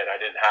 and I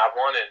didn't have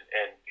one,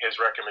 and his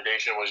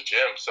recommendation was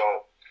Jim.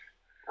 So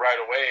right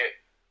away,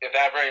 at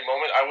that very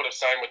moment, I would have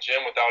signed with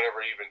Jim without ever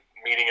even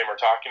meeting him or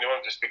talking to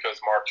him, just because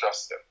Mark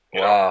trusts him.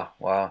 Wow.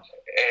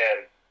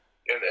 And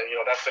you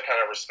know, that's the kind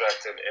of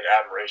respect and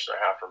admiration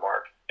I have for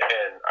Mark.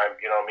 And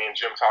me and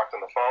Jim talked on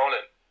the phone,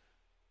 and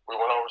we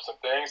went over some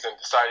things and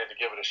decided to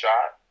give it a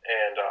shot.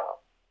 And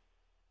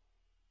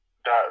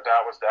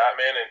that was that,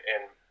 man.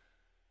 And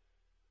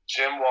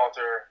Jim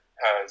Walter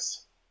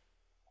has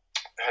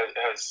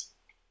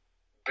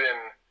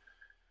been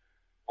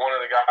one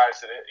of the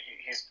guys that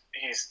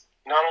he's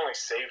not only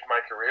saved my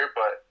career,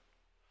 but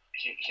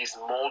he's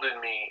molded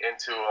me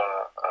into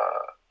a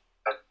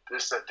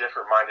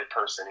different minded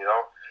person. You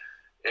know,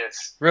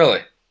 it's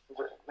really,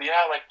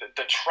 like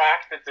the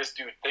track that this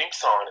dude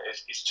thinks on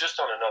is just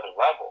on another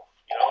level.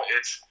 You know,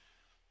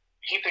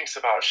 he thinks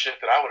about shit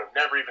that I would have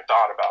never even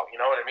thought about. You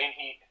know what I mean?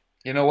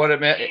 You know what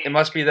it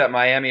must be that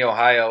Miami,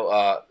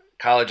 Ohio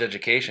college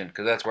education,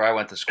 because that's where I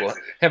went to school.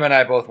 Him and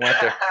I both went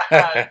there.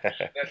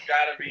 That's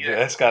gotta be it.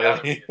 That's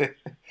gotta be it.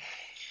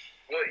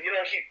 Well, you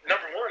know,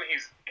 number one, he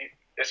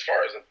as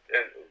far as a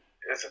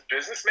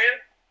businessman,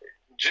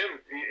 Jim,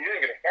 you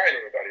ain't gonna find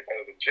anybody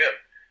better than Jim.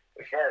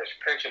 as far as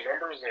crunching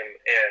numbers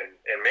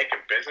and making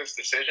business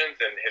decisions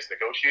and his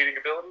negotiating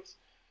abilities,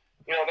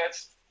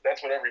 that's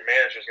what every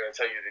manager is going to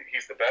tell you that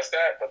he's the best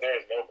at. But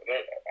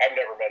I've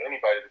never met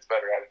anybody that's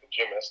better at it than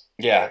Jim is.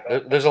 Yeah,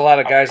 there's a lot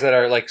of guys that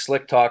are like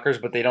slick talkers,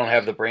 but they don't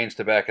have the brains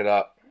to back it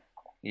up.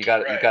 You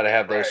got to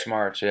have those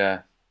smarts,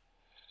 yeah.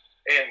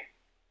 And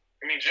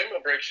I mean, Jim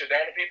will break shit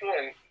down to people,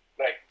 and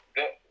like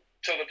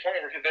to the point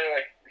where they're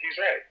like, he's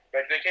right.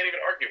 Like they can't even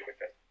argue with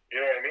him.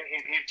 You know what I mean?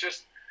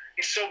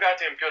 He's so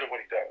goddamn good at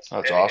what he does.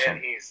 That's awesome.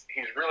 And he's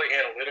really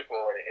analytical,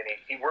 and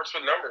he works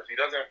with numbers. He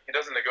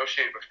doesn't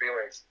negotiate with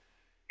feelings.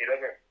 He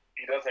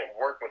doesn't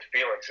work with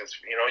feelings.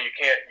 You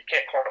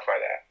can't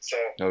quantify that. So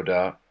no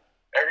doubt.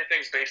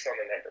 Everything's based on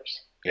the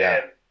numbers.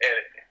 Yeah. And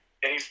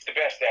he's the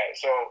best at it.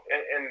 So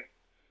and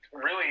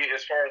really,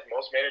 as far as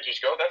most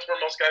managers go, that's where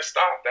most guys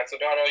stop. That's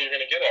about all you're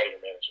going to get out of your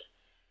manager.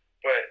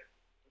 But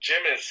Jim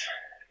is,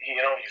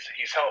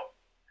 he's helped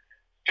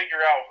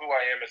figure out who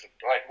I am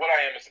what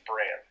I am as a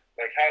brand.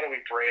 Like, how do we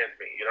brand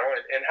me,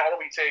 and how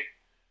do we take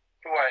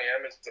who I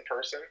am as a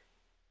person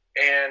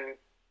and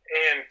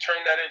turn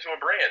that into a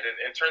brand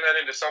and turn that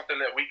into something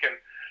that we can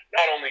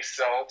not only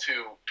sell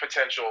to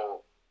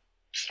potential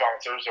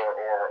sponsors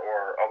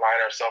or align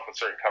ourselves with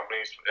certain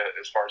companies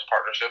as far as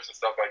partnerships and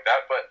stuff like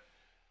that, but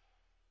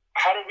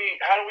how do we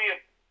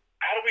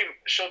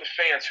show the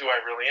fans who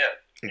I really am?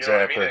 You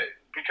Exactly. know what I mean?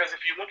 Because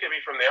if you look at me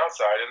from the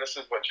outside, and this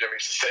is what Jim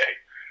used to say,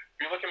 if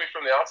you look at me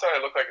from the outside,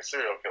 I look like a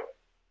serial killer.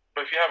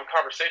 But if you have a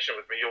conversation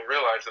with me, you'll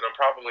realize that I'm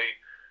probably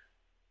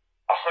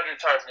 100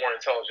 times more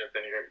intelligent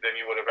than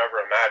you would have ever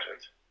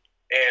imagined,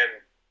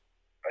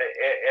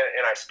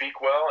 and I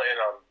speak well, and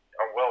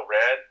I'm well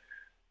read,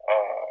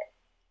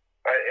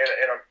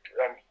 and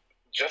I'm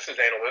just as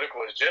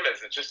analytical as Jim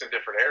is. It's just in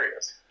different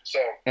areas. So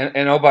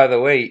and oh, by the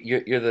way,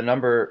 you're the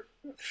number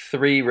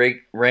 3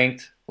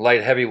 ranked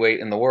light heavyweight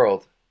in the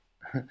world.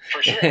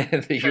 For sure.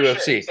 The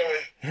UFC. Sure.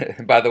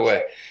 So, by the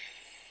way,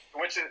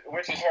 which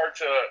is hard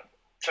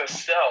to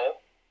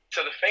sell to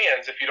the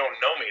fans if you don't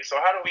know me.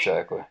 So how do we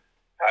exactly?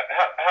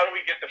 How do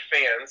we get the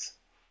fans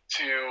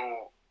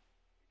to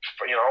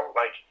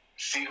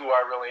see who I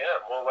really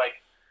am? Well, like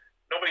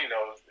nobody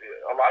knows.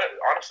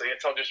 Honestly,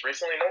 until just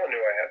recently, no one knew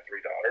I had 3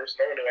 daughters.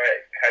 No one knew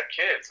I had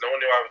kids. No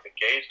one knew I was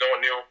engaged. No one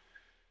knew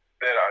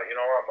that I'm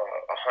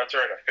a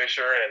hunter and a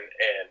fisher,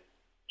 and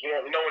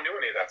no one knew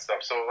any of that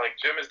stuff. So like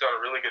Jim has done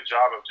a really good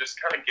job of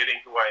just kind of getting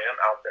who I am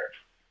out there.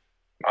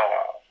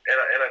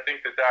 And I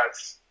think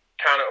that's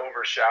kind of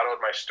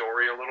overshadowed my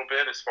story a little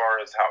bit as far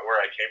as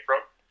where I came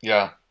from.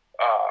 Yeah.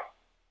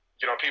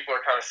 People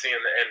are kind of seeing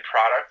the end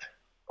product,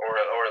 or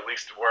at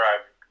least where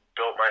I've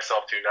built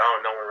myself to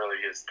now, and no one really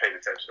has paid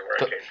attention to where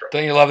I came from.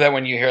 Don't you love that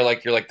when you hear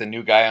like you're like the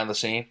new guy on the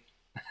scene?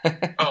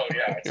 Oh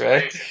yeah, it's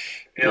right?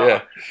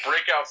 amazing.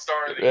 Breakout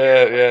star of the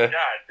year. Yeah.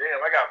 God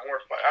damn, I got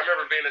more fights. I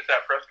remember being at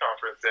that press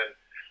conference and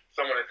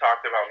someone had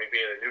talked about me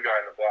being a new guy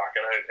in the block,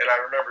 and I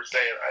remember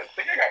saying, I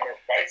think I got more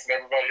fights than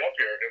everybody up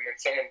here. And then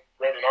someone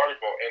wrote an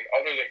article, and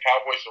other than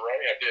Cowboy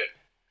Cerrone, I did.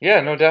 Yeah,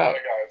 no doubt.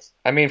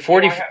 I mean,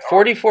 44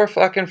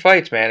 fucking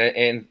fights, man,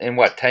 in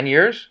what, 10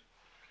 years?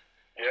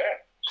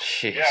 Yeah.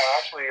 Jeez. Yeah,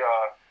 actually,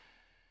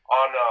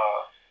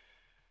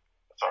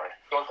 sorry,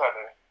 go inside,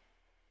 baby.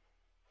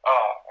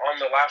 On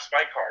the last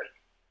fight card,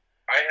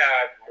 I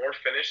had more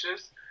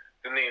finishes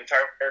than the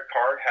entire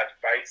card had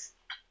fights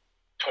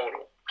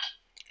total.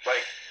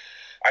 Like,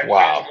 I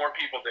finished more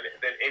people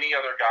than any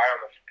other guy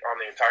on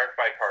the entire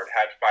fight card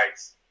had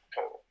fights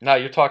total. Now,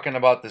 you're talking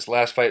about this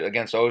last fight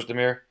against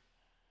Ozdemir?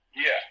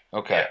 Yeah.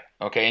 Okay.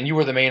 Yeah. Okay, and you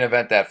were the main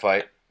event that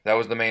fight. That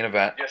was the main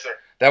event. Yes, sir.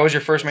 That was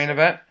your first main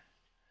event?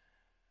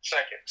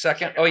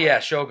 Second. Oh yeah,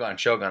 Shogun.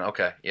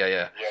 Okay.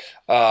 Yeah.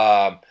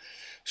 Yeah.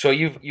 So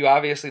you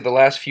obviously the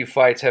last few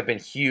fights have been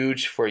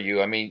huge for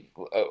you. I mean,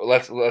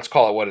 let's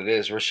call it what it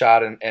is.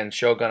 Rashad and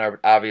Shogun are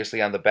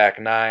obviously on the back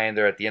nine.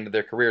 They're at the end of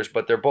their careers,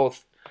 but they're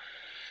both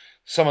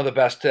some of the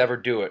best to ever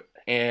do it.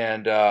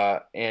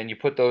 And you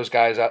put those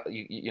guys out.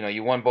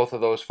 You won both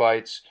of those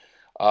fights,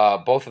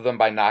 both of them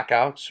by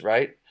knockouts,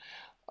 right?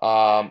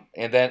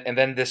 And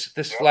then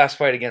this last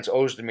fight against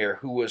Ozdemir,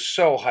 who was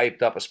so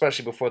hyped up,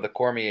 especially before the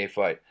Cormier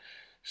fight,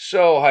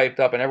 so hyped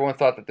up, and everyone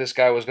thought that this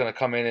guy was going to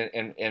come in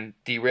and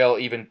derail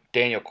even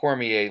Daniel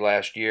Cormier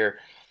last year.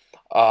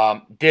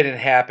 Didn't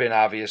happen,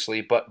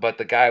 obviously, but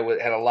the guy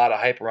had a lot of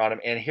hype around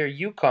him, and here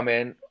you come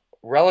in,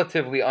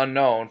 relatively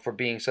unknown for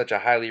being such a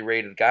highly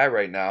rated guy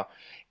right now,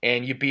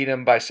 and you beat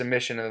him by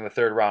submission in the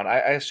third round. I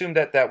assume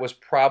that was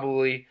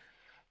probably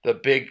the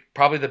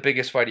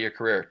biggest fight of your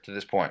career to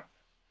this point.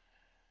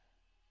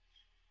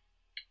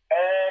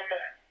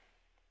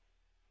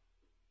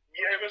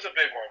 Yeah, it was a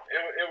big one.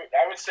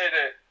 I would say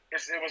that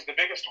it was the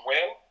biggest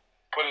win,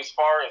 but as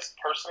far as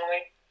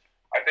personally,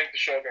 I think the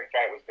Shogun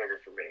fight was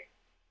bigger for me.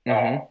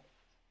 Mm-hmm.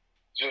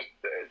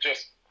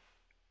 Just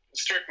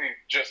strictly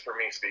just for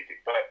me speaking.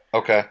 But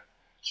okay.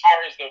 As far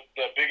as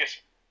the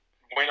biggest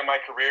win of my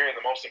career and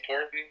the most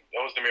important,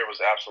 Ozdemir was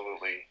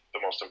absolutely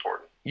the most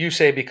important. You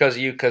say because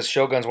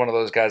Shogun's one of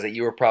those guys that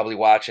you were probably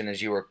watching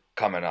as you were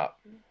coming up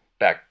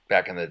back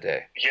in the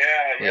day.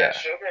 Yeah.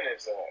 Shogun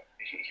is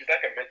he's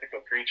like a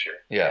mythical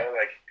creature. Yeah. You know,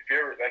 like if you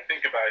ever like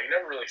think about it, you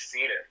never really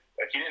seen him.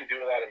 Like he didn't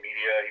do a lot of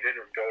media. He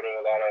didn't go to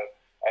a lot of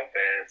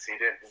events. He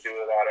didn't do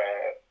a lot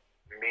of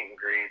meet and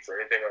greets or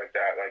anything like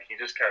that. Like he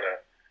just kind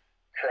of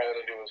crawled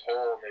into his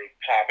hole and then he'd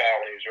pop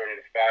out when he was ready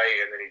to fight,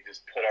 and then he'd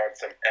just put on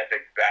some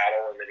epic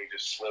battle, and then he'd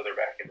just slither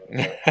back into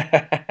the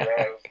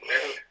hole. You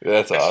know,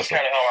 That's this awesome. is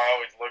kind of how I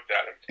always looked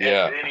at him.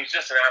 And he's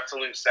just an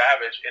absolute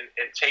savage,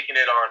 and taking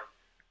it on,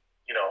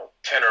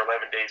 10 or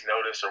 11 days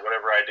notice or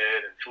whatever I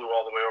did, and flew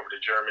all the way over to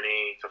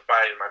Germany to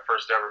fight in my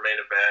first ever main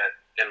event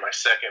and my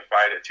second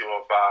fight at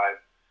 205.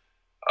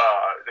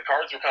 The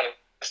cards were kind of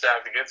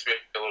stacked against me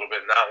a little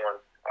bit in that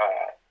one.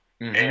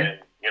 And,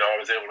 I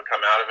was able to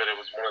come out of it. It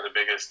was one of the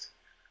biggest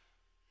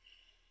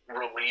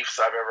reliefs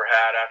I've ever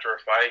had after a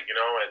fight, and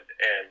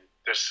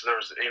there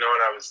was, and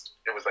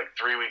it was like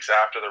 3 weeks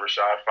after the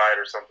Rashad fight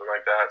or something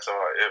like that. So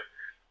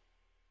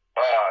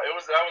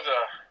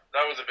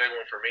that was a big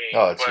one for me.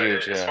 Oh, it's but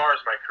huge. As far as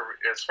my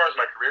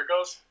career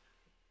goes,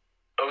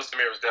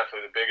 Ozdemir was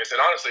definitely the biggest, and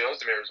honestly,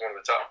 Ozdemir was one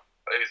of the top.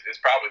 It's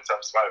probably the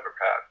toughest fight I've ever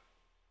had.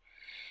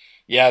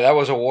 Yeah, that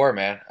was a war,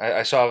 man.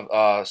 I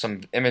saw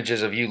some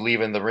images of you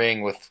leaving the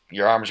ring with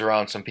your arms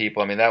around some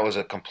people. I mean, that was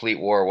a complete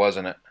war,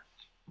 wasn't it?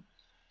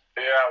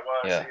 Yeah, it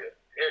was. Yeah.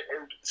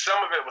 And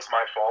some of it was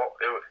my fault.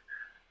 There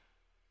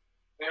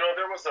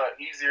was an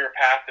easier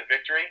path to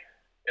victory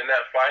in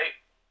that fight,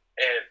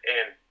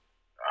 and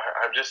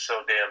I'm just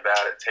so damn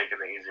bad at taking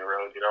the easy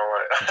road.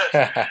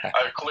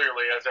 I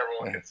clearly, as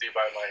everyone can see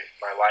by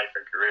my life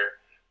and career.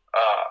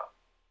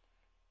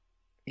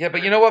 Yeah,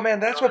 but you know what, man?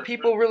 That's what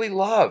people really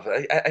love.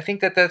 I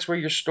think that's where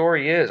your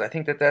story is. I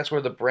think that's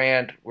where the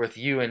brand with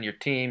you and your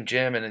team,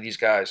 Jim, and these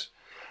guys.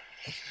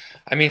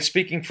 I mean,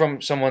 speaking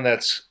from someone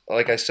that's,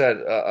 like I said,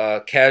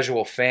 a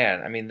casual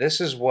fan, I mean, this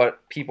is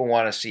what people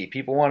want to see.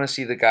 People want to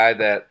see the guy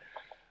that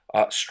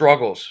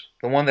struggles,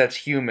 the one that's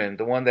human,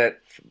 the one that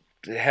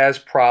has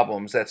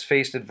problems, that's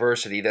faced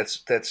adversity,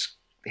 that's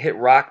hit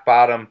rock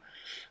bottom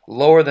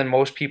lower than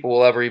most people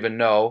will ever even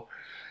know,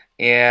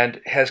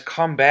 and has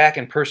come back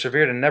and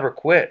persevered and never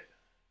quit.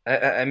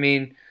 I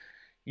mean,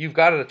 you've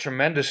got a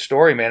tremendous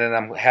story, man, and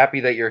I'm happy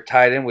that you're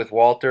tied in with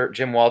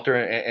Jim Walter,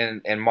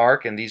 and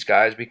Mark and these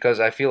guys, because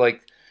I feel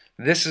like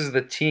this is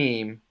the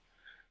team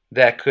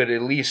that could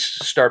at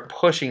least start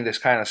pushing this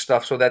kind of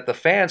stuff so that the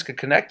fans could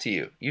connect to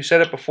you. You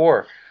said it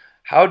before.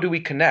 How do we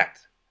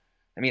connect?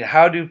 I mean,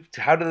 how do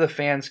the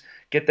fans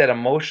get that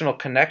emotional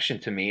connection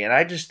to me? And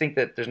I just think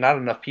that there's not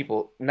enough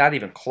people, not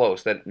even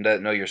close, that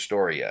know your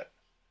story yet.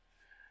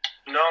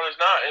 No, there's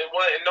not,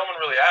 and no one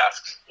really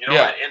asks.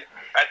 Yeah. And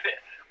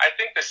I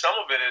think that some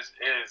of it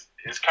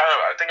is kind of,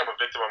 I think I'm a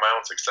victim of my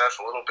own success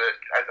a little bit.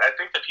 I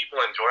think that people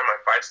enjoy my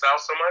fight style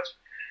so much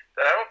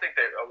that I don't think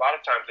a lot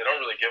of times they don't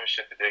really give a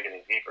shit to dig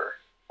any deeper.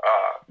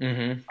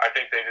 I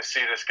think they just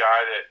see this guy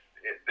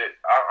that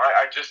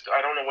I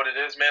don't know what it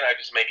is, man. I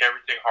just make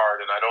everything hard,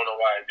 and I don't know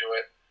why I do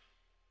it.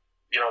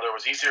 There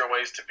was easier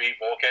ways to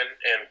beat Volkan,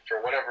 and for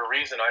whatever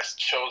reason, I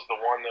chose the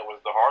one that was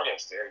the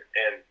hardest,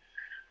 and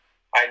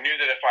I knew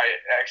that if I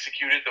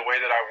executed the way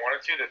that I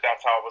wanted to, that's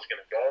how it was going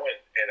to go,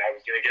 and I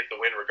was going to get the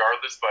win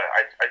regardless. But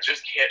I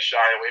just can't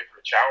shy away from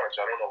a challenge.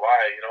 I don't know why.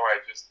 I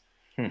just,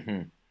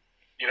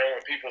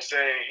 when people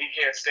say he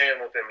can't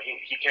stand with him,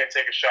 he can't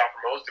take a shot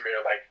from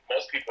Ozdemir, like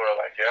most people are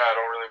like, yeah, I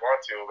don't really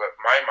want to. But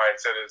my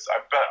mindset is,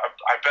 I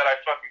bet I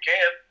fucking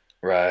can.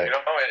 Right. And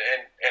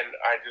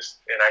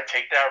I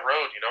take that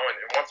road, and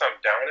once I'm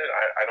down it,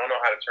 I don't know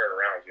how to turn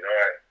around.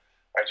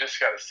 I just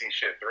got to see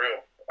shit through.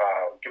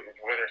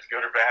 Whether it's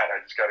good or bad, I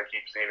just got to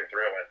keep seeing it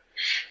through.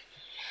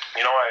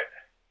 And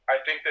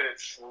I think that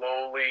it's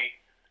slowly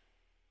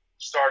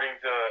starting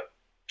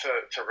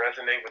to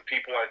resonate with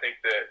people. I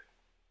think that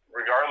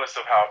regardless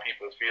of how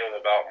people feel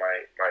about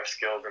my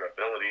skills and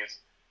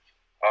abilities,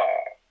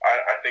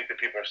 I think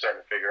that people are starting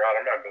to figure out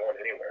I'm not going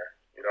anywhere.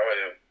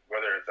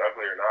 Whether it's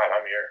ugly or not,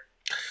 I'm here.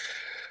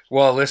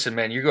 Well, listen,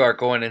 man, you are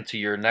going into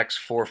your next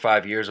 4 or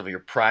 5 years of your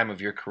prime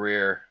of your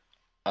career.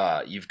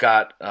 You've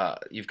got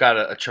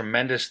a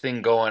tremendous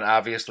thing going,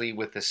 obviously,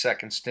 with the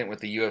second stint with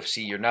the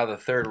UFC. You're now the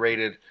third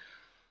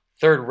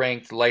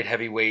ranked light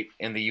heavyweight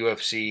in the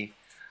UFC.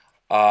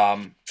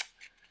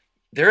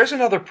 There is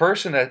another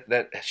person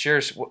that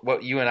shares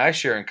what you and I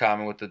share in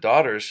common with the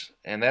daughters,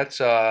 and that's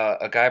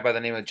a guy by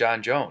the name of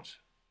John Jones.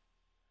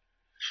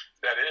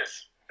 That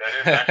is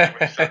actually,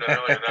 when you said that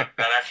earlier,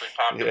 that actually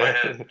popped in my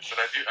head. But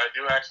I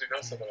do actually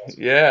know someone else.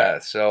 Yeah,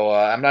 so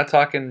I'm not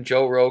talking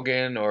Joe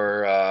Rogan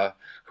or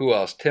who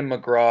else, Tim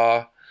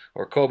McGraw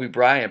or Kobe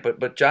Bryant,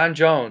 but John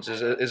Jones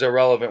is a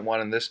relevant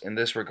one in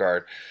this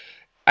regard.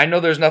 I know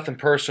there's nothing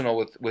personal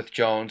with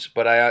Jones,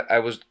 but I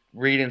was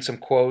reading some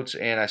quotes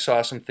and I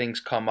saw some things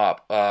come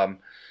up.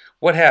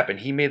 What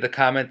happened? He made the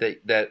comment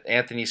that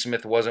Anthony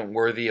Smith wasn't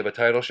worthy of a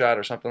title shot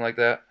or something like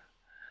that?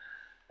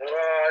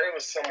 It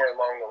was somewhere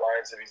along the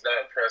lines of he's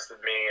not impressed with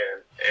me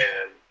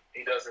and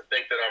he doesn't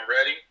think that I'm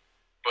ready.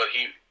 But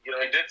he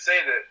did say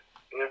that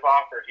if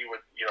offered, he's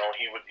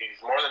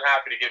more than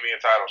happy to give me a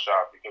title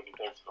shot because he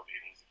thinks it'll be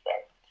an easy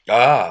fight.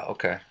 Ah,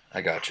 okay.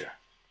 I gotcha.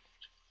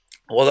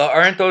 Well,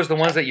 aren't those the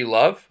ones that you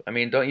love? I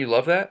mean, don't you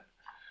love that?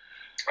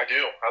 I do.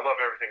 I love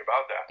everything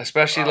about that.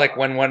 Especially like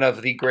when one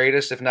of the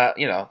greatest, if not,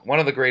 one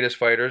of the greatest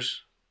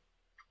fighters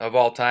of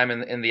all time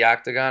in the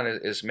octagon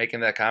is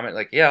making that comment.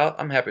 Like, yeah,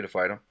 I'm happy to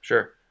fight him.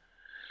 Sure.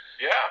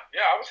 Yeah.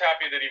 I was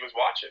happy that he was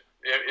watching.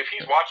 If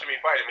he's watching me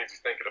fight, it means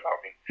he's thinking about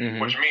me. Mm-hmm.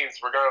 Which means,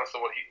 regardless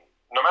of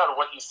no matter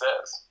what he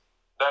says,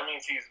 that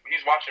means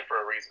he's watching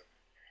for a reason.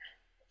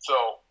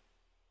 So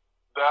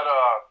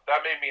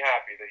that made me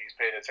happy that he's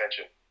paying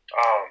attention.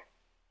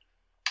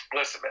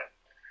 Listen, man,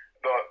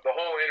 the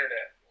whole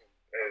internet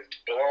is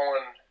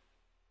blowing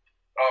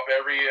up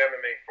every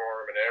MMA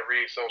forum and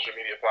every social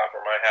media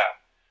platform I have,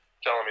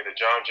 telling me that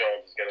John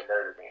Jones is going to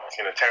murder me. He's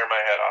going to tear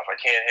my head off. I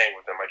can't hang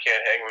with him. I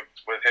can't hang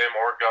with him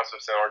or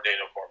Gustafsson or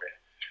Daniel Cormier.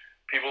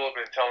 People have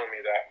been telling me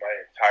that my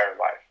entire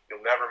life.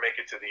 You'll never make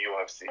it to the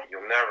UFC.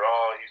 You'll never.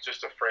 Oh, he's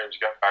just a fringe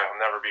guy.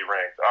 He'll never be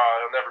ranked. Oh,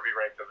 he'll never be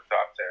ranked in the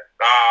top 10.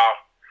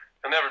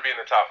 He'll never be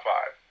in the top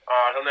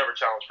 5. He'll never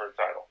challenge for a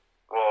title.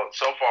 Well,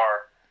 so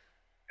far,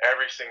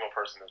 every single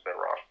person has been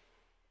wrong.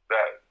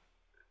 That,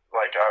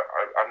 like,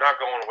 I'm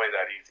not going away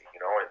that easy,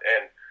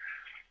 And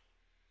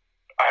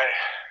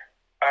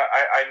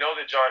I know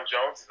that John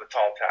Jones is a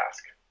tall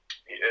task.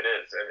 It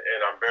is,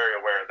 and I'm very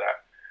aware of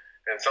that.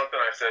 And something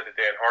I said to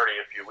Dan Hardy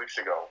a few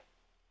weeks ago,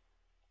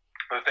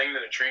 the thing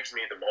that intrigues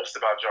me the most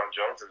about John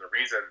Jones, and the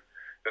reason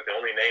that the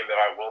only name that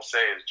I will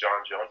say is John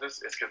Jones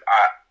is because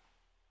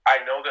I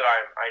know that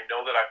I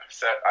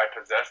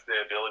possess the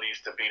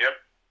abilities to beat him,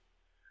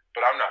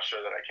 but I'm not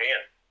sure that I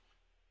can.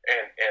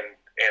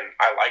 And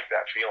I like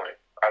that feeling.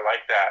 I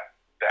like that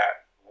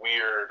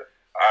weird,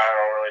 I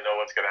don't really know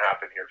what's going to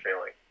happen here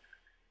feeling.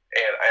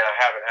 And I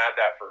haven't had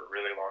that for a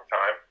really long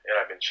time, and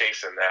I've been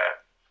chasing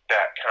that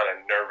kind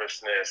of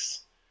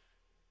nervousness,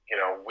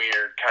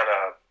 weird kind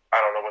of, I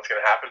don't know what's going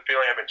to happen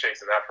feeling. I've been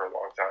chasing that for a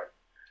long time.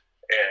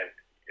 And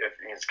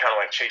it's kind of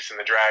like chasing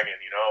the dragon,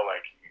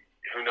 like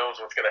who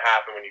knows what's going to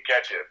happen when you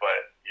catch it,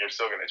 but you're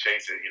still going to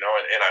chase it, and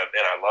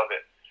I love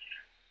it.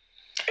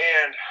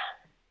 And,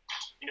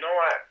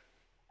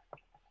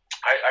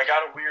 I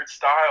got a weird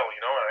style,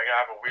 and I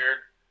have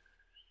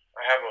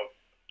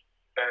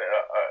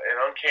an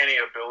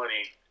uncanny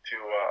ability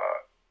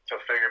to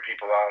figure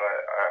people out.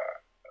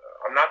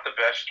 I'm not the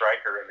best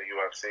striker in the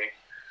UFC.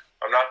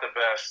 I'm not the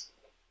best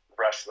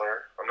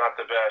wrestler. I'm not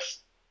the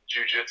best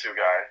jiu-jitsu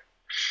guy.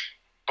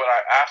 But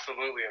I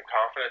absolutely am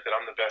confident that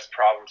I'm the best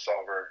problem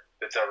solver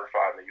that's ever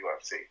fought in the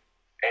UFC.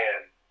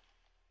 And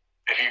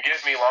if you give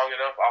me long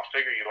enough, I'll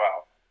figure you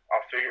out.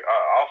 I'll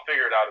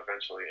figure it out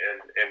eventually.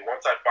 And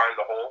once I find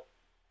the hole,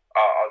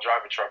 I'll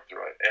drive a truck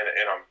through it.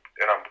 And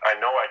I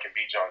know I can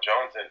beat John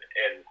Jones.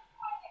 And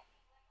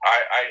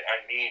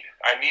I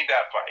need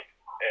that fight.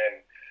 And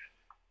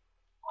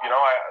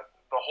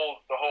the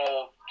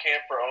whole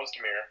camp for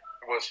Ozdemir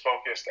was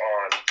focused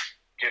on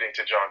getting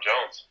to John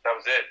Jones. That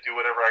was it. Do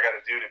whatever I got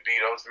to do to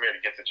beat Ozdemir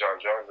to get to John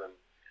Jones, and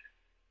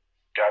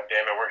God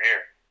damn it, we're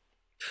here.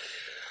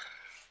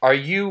 Are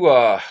you?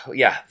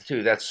 Yeah,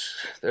 dude.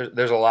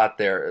 There's a lot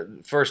there.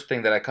 First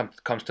thing that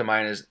comes to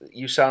mind is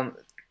you sound,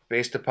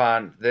 based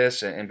upon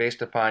this and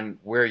based upon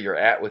where you're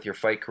at with your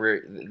fight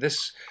career.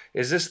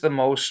 Is this the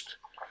most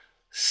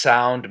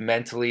sound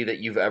mentally that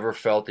you've ever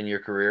felt in your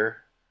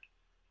career?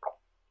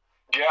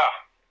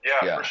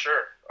 Yeah, for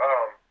sure.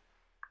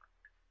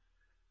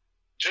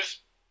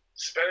 Just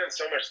spending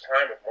so much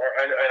time with Mark,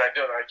 and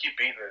I keep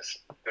beating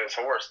this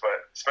horse,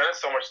 but spending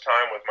so much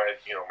time with my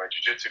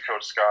jiu-jitsu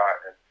coach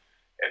Scott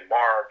and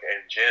Mark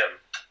and Jim,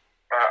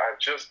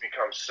 I've just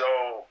become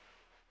so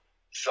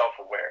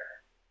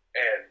self-aware,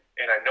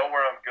 and I know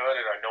where I'm good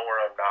and I know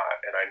where I'm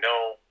not, and I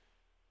know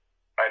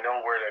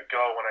where to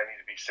go when I need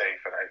to be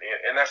safe,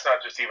 and that's not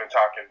just even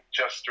talking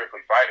just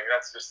strictly fighting.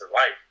 That's just in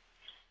life.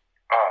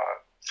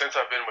 Since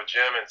I've been with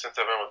Jim and since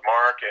I've been with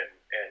Mark and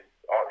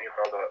all, the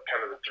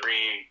kind of the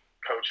three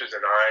coaches and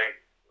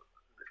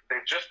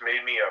they've just made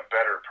me a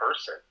better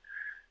person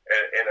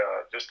and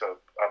just a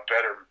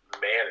better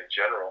man in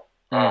general.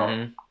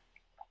 Mm-hmm.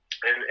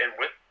 And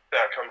with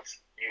that comes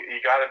you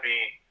gotta be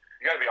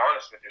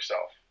honest with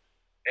yourself.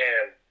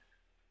 And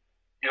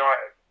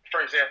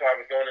for example, I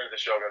was going into the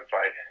Shogun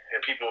fight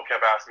and people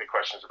kept asking me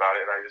questions about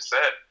it, and I just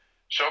said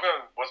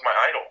Shogun was my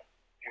idol.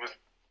 He was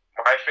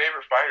my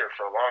favorite fighter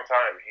for a long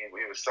time. He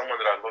was someone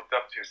that I looked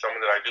up to,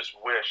 someone that I just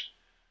wished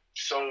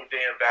so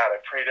damn bad. I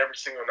prayed every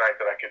single night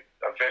that I could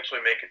eventually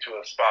make it to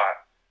a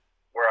spot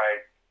where I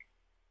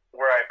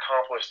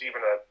accomplished even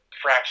a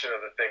fraction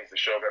of the things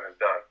that Shogun has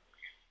done.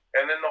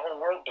 And then the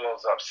whole world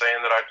blows up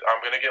saying that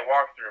I'm going to get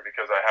walked through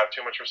because I have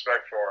too much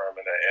respect for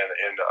him and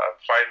I'm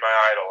fighting my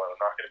idol and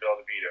I'm not going to be able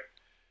to beat him.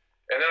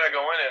 And then I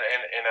go in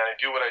and I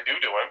do what I do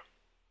to him.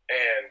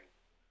 And,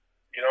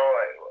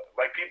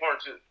 like people are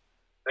just,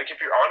 like,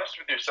 if you're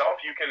honest with yourself,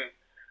 you can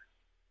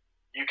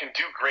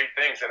do great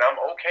things. And I'm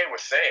okay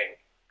with saying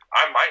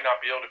I might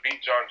not be able to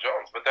beat John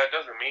Jones, but that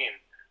doesn't mean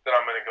that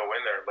I'm going to go in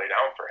there and lay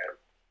down for him.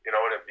 You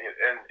know what I mean?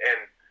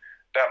 And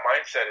that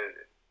mindset is,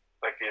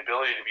 like, the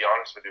ability to be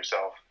honest with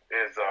yourself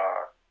is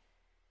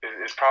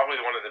probably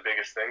one of the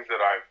biggest things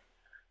that I've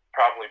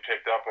probably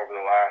picked up over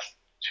the last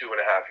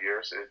 2.5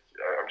 years.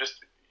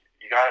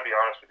 You got to be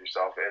honest with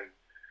yourself, and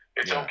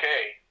it's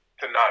okay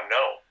to not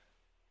know,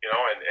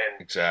 and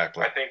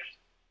exactly. I think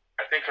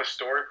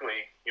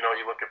historically, you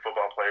look at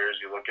football players,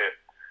 you look at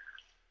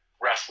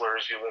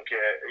wrestlers, you look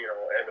at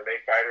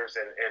MMA fighters,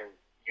 and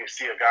you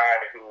see a guy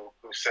who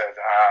says,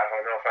 I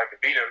don't know if I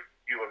could beat him.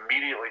 You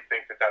immediately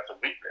think that that's a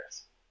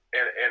weakness,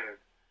 and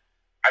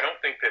I don't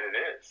think that it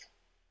is.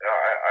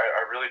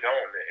 I really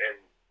don't. And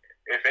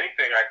if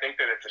anything, I think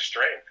that it's a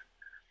strength.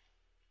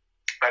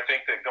 I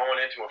think that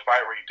going into a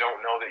fight where you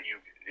don't know that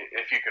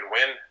if you can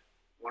win,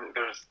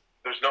 there's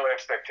no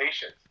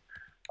expectations.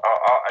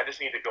 I just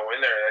need to go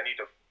in there and I need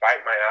to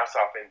fight my ass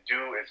off and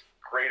do as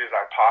great as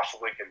I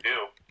possibly can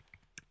do,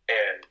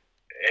 and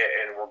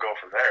we'll go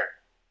from there.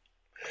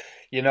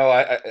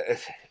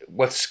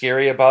 What's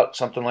scary about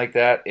something like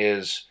that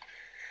is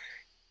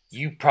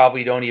you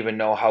probably don't even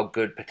know how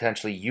good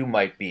potentially you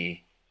might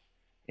be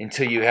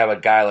until you have a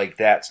guy like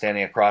that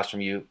standing across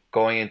from you,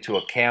 going into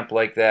a camp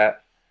like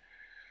that.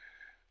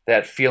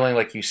 That feeling,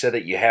 like you said,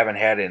 that you haven't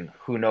had in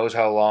who knows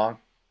how long.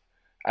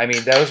 I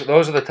mean,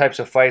 those are the types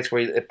of fights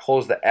where it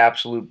pulls the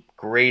absolute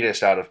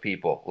greatest out of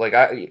people. Like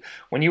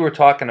when you were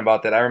talking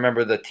about that, I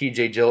remember the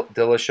T.J.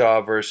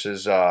 Dillashaw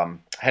versus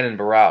Renan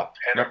Barão.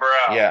 Renan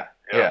Barão.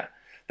 Yeah.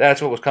 That's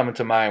what was coming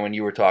to mind when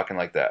you were talking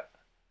like that.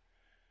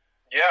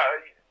 Yeah,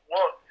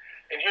 well,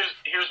 and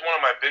here's one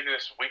of my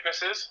biggest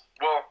weaknesses.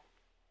 Well,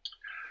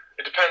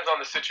 it depends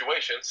on the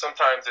situation.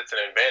 Sometimes it's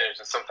an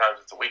advantage, and sometimes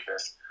it's a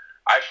weakness.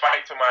 I've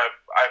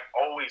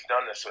always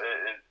done this.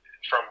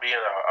 From being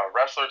a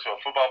wrestler to a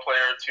football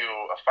player to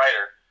a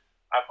fighter,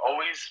 I've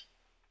always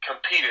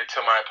competed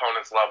to my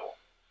opponent's level.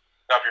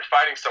 Now, if you're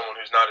fighting someone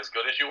who's not as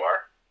good as you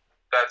are,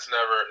 that's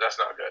not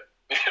good.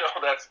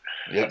 That's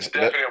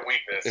definite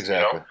weakness.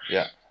 Exactly.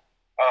 Yeah.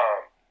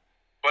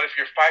 But if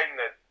you're fighting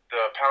the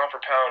pound for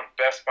pound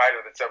best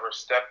fighter that's ever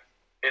stepped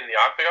in the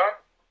octagon,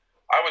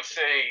 I would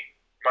say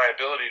my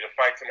ability to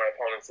fight to my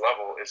opponent's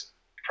level is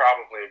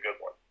probably a good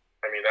one.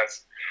 I mean,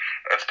 that's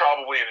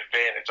probably an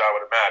advantage, I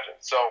would imagine.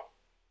 So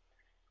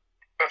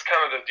that's kind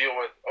of the deal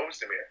with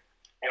Ozdemir.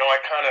 I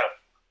kind of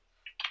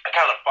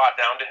fought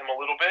down to him a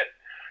little bit,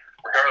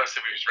 regardless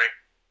if he was ranked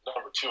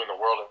number 2 in the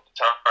world at the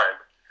time.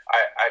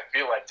 I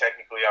feel like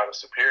technically I was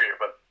superior,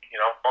 but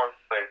I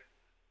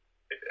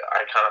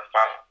kind of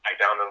fought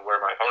down to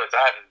where my opponent's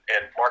at,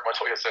 and Mark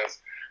Montoya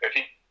says if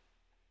he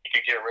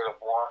could get rid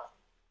of one,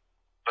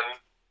 but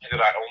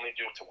that I only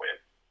do to win,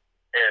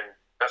 and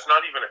that's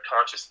not even a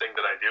conscious thing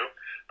that I do,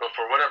 but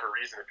for whatever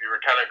reason, if you were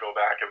kind of go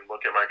back and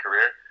look at my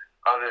career,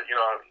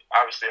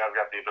 obviously I've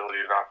got the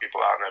ability to knock people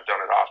out, and I've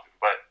done it often,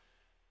 but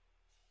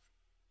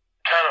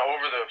kind of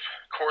over the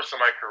course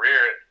of my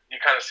career, you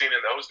kind of seen in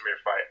the Ozdemir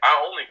fight, I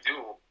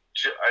do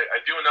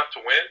enough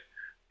to win,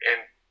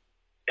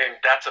 and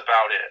that's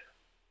about it.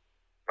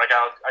 Like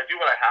I do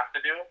what I have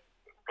to do,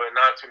 but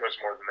not too much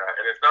more than that.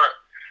 And it's not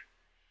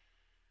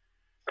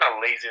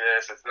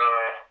laziness. It's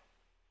not.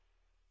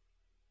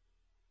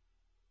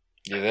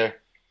 You there?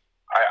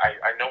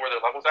 I know where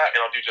their level's at,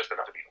 and I'll do just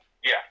enough to beat them.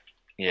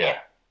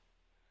 Yeah.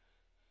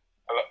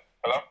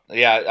 Hello.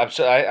 Yeah, I'm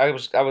so I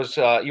was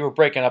you were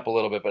breaking up a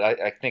little bit, but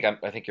I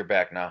think you're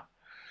back now.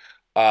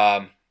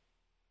 Is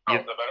that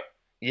better?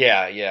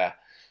 Yeah.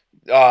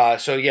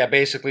 So yeah,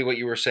 basically what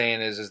you were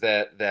saying is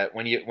that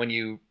when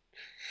you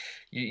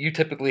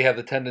typically have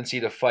the tendency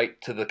to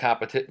fight to the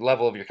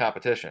level of your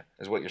competition,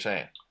 is what you're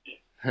saying.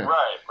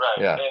 Right.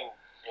 Yeah. And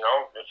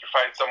if you're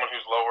fighting someone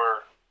who's a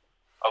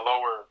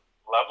lower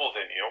level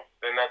than you,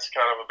 then that's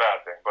kind of a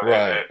bad thing. But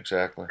right,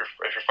 exactly.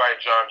 If you're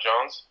fighting John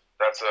Jones,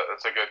 that's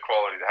a good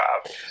quality to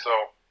have. So,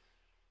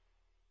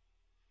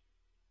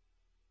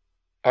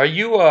 are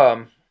you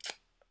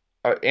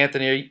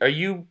Anthony? Are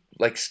you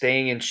like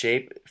staying in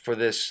shape for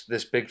this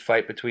big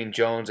fight between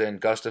Jones and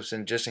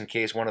Gustafsson, just in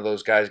case one of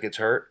those guys gets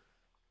hurt?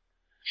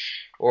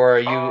 Or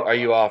are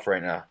you off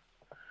right now?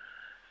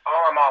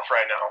 Oh, I'm off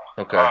right now.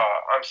 Okay.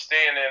 I'm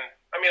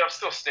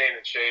still staying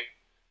in shape.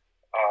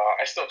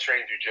 I still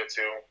train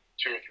jiu-jitsu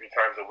 2 or 3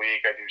 times a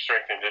week. I do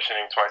strength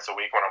conditioning twice a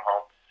week when I'm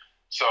home.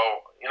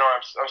 So,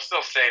 I'm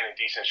still staying in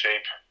decent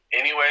shape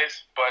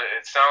anyways, but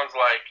it sounds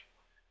like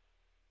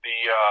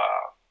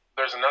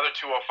there's another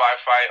 205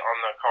 fight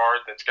on the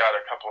card that's got a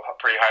couple of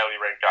pretty highly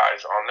ranked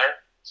guys on there.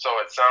 So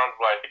it sounds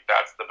like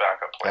that's the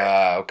backup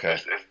plan. Okay.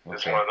 Is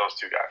one of those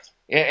 2 guys.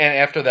 And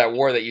after that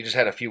war that you just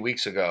had a few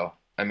weeks ago,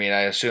 I mean,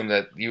 I assume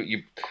that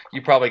you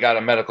probably got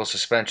a medical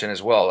suspension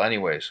as well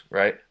anyways,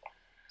 right?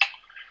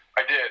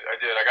 I did. I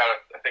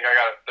think I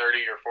got a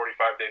 30 or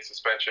 45-day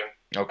suspension.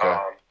 Okay.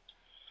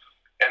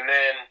 And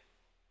then,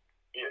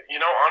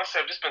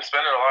 honestly, I've just been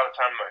spending a lot of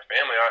time with my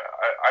family.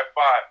 I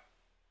fought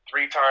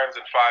 3 times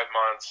in 5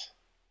 months,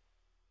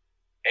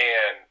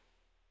 and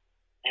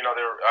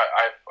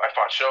I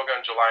fought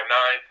Shogun July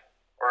 9th,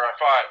 or I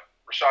fought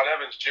Rashad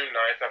Evans June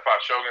 9th. I fought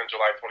Shogun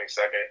July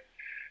 22nd,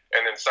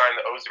 and then signed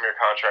the Ozdemir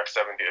contract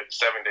 7 days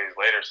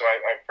later. So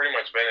I've pretty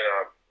much been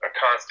in a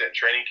constant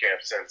training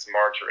camp since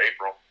March or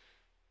April.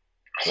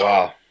 So,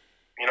 wow.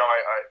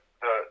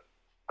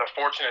 The the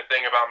fortunate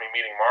thing about me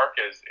meeting Mark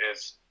is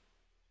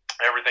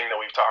everything that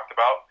we've talked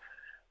about.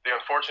 The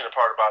unfortunate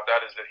part about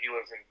that is that he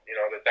lives in,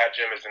 that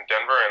gym is in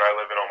Denver and I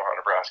live in Omaha,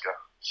 Nebraska.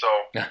 So,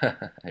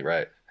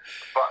 right.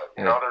 But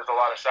there's a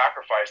lot of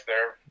sacrifice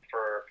there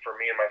for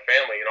me and my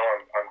family.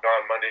 I'm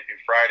gone Monday through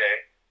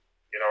Friday,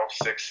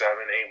 6, 7,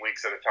 8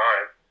 weeks at a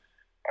time.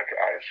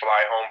 I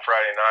fly home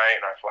Friday night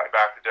and I fly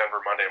back to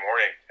Denver Monday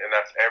morning, and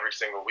that's every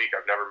single week.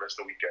 I've never missed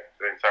a weekend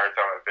the entire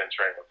time I've been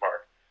training with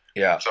Mark.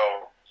 Yeah.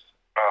 So,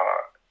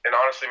 and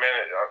honestly, man,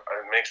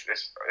 it makes me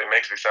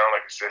sound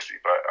like a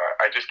sissy, but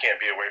I just can't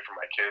be away from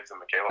my kids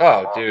and Michaela.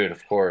 Oh, dude,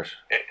 of course.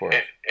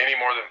 Any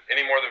more than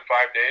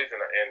 5 days,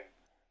 and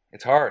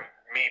it's hard.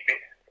 Me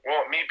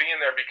being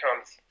there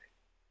becomes.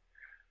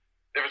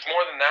 If it's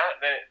more than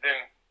that, then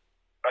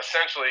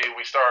essentially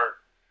we start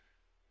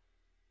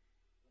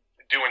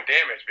doing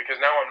damage, because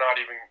now I'm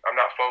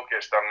not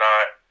focused. I'm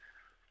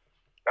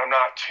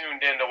not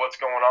tuned into what's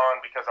going on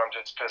because I'm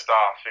just pissed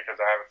off because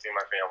I haven't seen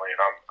my family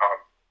and I'm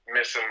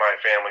missing my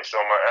family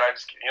so much. And I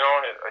just,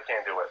 I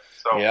can't do it.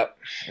 So yep,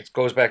 it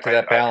goes back to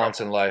that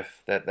balance in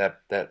life, that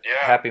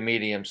happy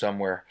medium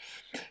somewhere.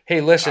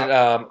 Hey, listen,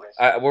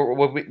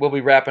 we'll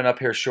be wrapping up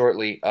here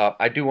shortly.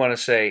 I do want to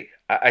say,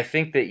 I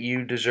think that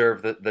you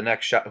deserve the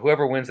next shot.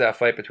 Whoever wins that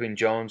fight between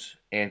Jones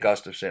and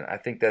Gustafsson, I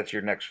think that's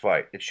your next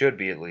fight. It should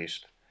be, at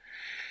least.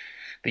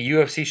 The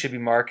UFC should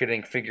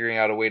be figuring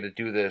out a way to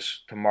do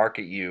this, to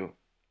market you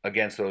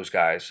against those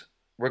guys,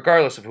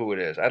 regardless of who it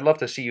is. I'd love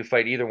to see you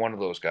fight either one of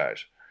those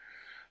guys.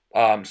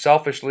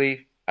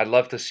 Selfishly, I'd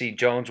love to see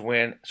Jones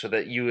win so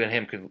that you and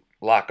him could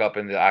lock up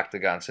in the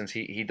octagon, since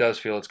he does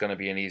feel it's going to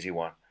be an easy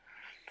one,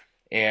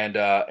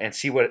 and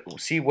see what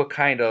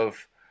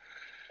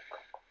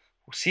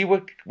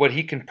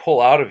he can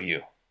pull out of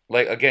you.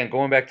 Like, again,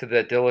 going back to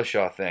that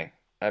Dillashaw thing.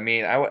 I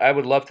mean, I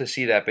would love to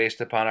see that based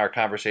upon our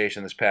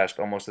conversation this past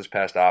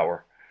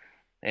hour,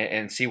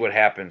 and see what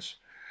happens.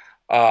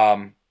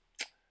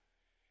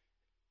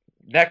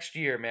 Next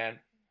year,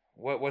 man,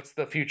 what's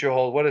the future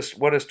hold? What is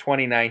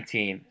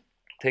 2019?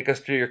 Take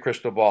us through your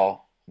crystal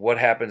ball. What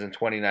happens in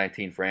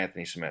 2019 for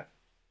Anthony Smith?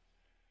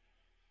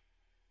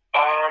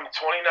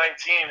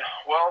 2019.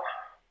 Well,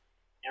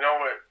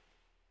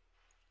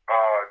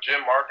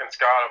 Jim, Mark, and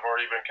Scott have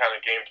already been kind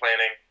of game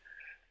planning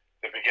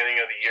the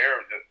beginning of the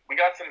year. We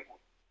got some.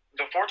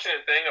 The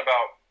fortunate thing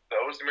about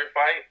the Ozdemir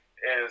fight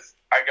is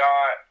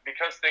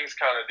because things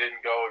kind of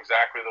didn't go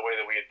exactly the way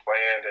that we had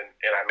planned,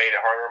 and I made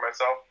it harder on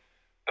myself.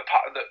 The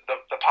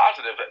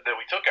positive that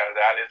we took out of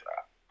that is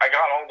I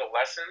got all the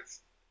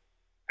lessons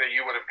that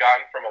you would have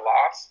gotten from a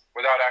loss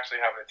without actually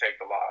having to take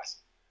the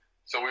loss.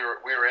 So we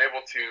were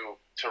able to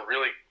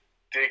really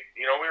dig.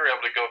 We were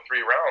able to go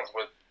 3 rounds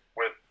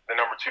with the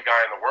number 2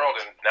 guy in the world,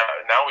 and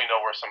now we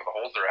know where some of the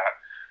holes are at.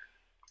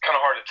 It's kind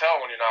of hard to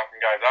tell when you're knocking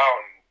guys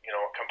out, and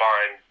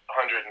combined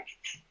 104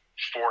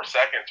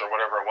 seconds or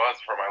whatever it was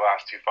for my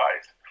last 2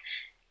 fights.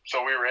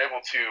 So we were able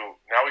to.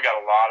 Now we got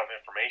a lot of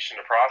information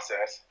to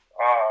process,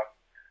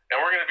 and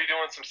we're going to be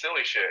doing some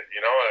silly shit.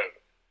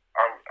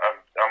 I'm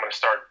going to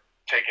start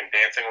taking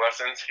dancing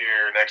lessons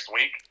here next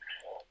week,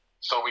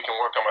 so we can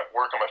work on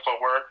my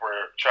footwork.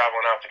 We're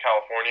traveling out to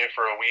California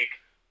for a week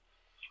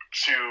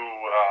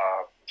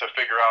to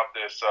figure out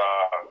this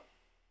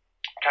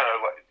kind of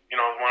we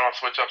want to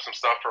switch up some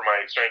stuff for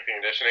my strength and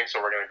conditioning. So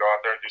we're going to go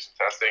out there and do some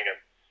testing and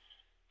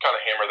kind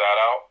of hammer that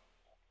out,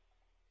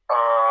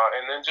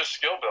 and then just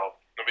skill build.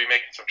 We'll be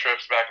making some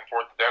trips back and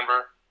forth to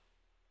Denver,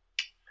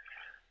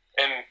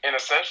 and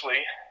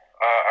essentially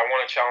I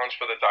want to challenge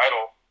for the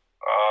title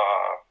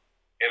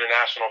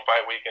International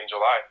Fight Week in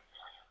July.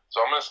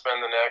 So I'm going to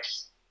spend the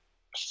next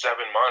 7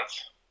 months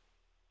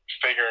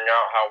figuring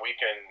out how we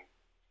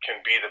can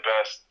be the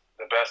best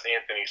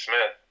Anthony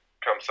Smith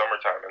come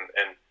summertime,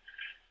 and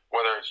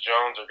whether it's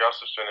Jones or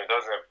Gustafsson, it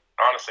doesn't.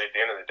 Honestly, at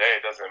the end of the day,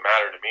 it doesn't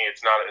matter to me. It's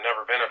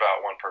never been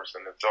about one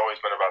person. It's always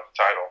been about the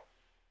title.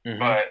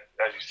 Mm-hmm. But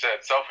as you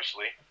said,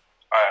 selfishly,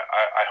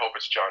 I hope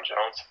it's John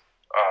Jones.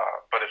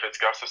 But if it's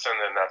Gustafsson,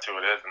 then that's who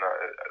it is, and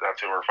that's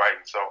who we're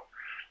fighting. So,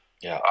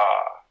 yeah,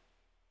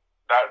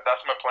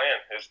 that's my plan.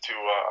 Is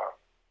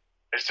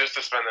just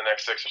to spend the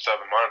next 6 or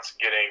 7 months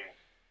getting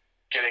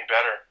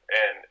better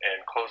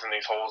and closing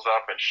these holes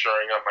up and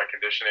shoring up my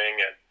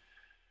conditioning and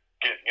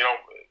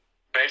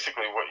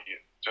basically what you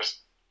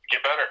just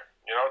get better.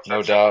 No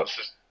doubt.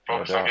 Just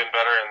focus on getting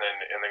better and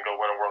then go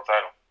win a world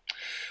title.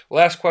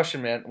 Last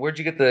question, man. Where'd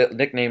you get the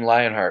nickname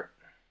Lionheart?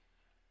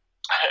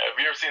 Have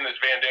you ever seen the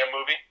Van Damme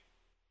movie?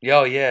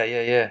 Oh,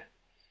 yeah.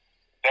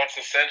 That's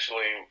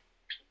essentially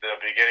the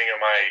beginning of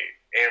my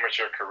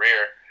amateur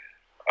career.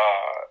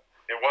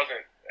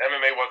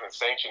 MMA wasn't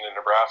sanctioned in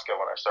Nebraska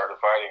when I started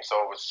fighting,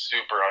 so it was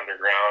super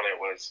underground. It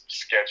was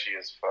sketchy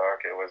as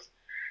fuck. It was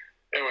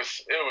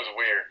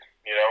weird,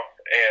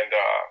 and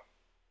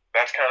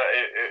that's kind of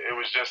it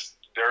was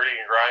just dirty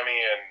and grimy,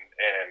 and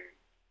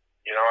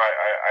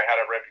I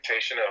had a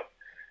reputation of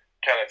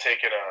kind of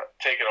taking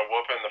a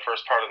whooping the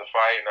first part of the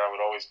fight, and I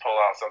would always pull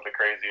out something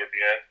crazy at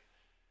the end.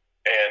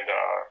 And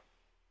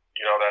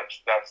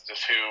that's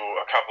just who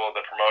a couple of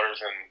the promoters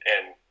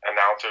and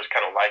announcers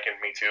kind of likened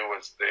me to,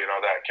 was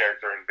that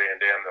character in Van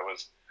Damme that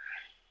was,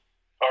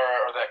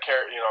 or that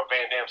character,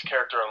 Van Damme's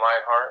character in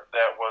Lionheart,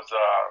 that was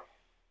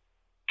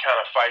kind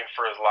of fighting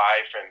for his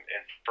life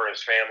and for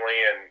his family,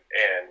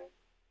 and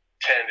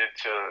tended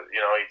to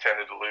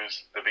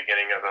lose the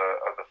beginning of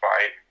the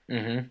fight,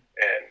 and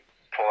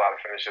pull out a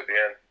finish at the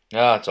end.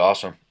 Oh, that's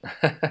awesome.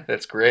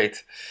 That's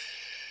great.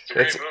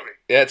 It's a great movie.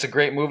 Yeah, it's a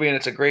great movie, and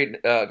it's a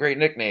great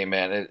nickname,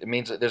 man. It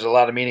means that there's a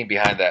lot of meaning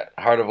behind that.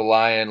 Heart of a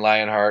Lion,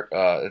 Lionheart.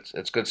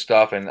 It's good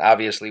stuff, and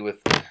obviously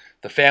with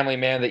the family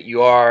man that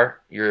you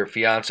are, your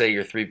fiance,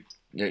 your three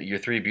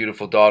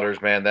beautiful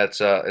daughters, man.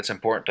 That's it's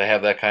important to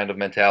have that kind of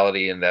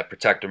mentality and that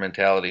protector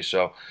mentality.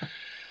 So,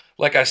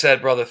 like I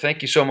said, brother,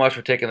 thank you so much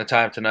for taking the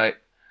time tonight.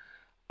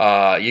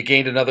 You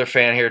gained another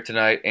fan here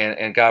tonight,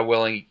 and God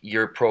willing,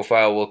 your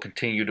profile will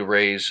continue to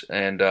raise,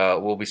 and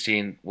we'll be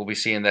seeing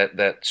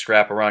that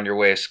strap around your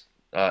waist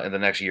in the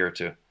next year or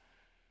two.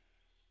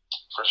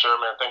 For sure,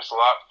 man. Thanks a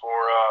lot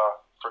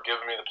for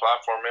giving me the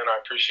platform, man. I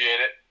appreciate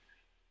it.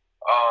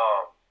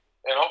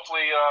 And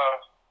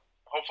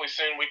hopefully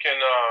soon we can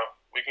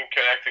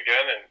connect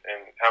again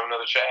and have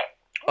another chat.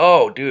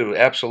 Oh, dude,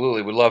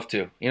 absolutely, we'd love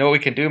to. You know what we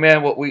can do,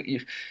 man?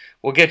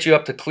 We'll get you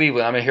up to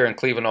Cleveland. I'm here in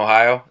Cleveland,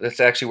 Ohio. That's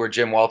actually where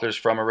Jim Walter's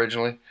from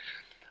originally.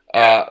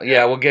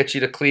 Yeah, we'll get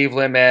you to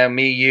Cleveland, man.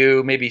 Me,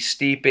 you, maybe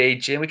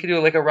Stipe, Jim. We could do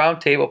like a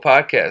round table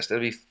podcast.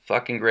 That'd be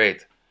fucking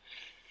great.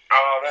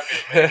 Oh, that'd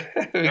be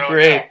amazing. That'd be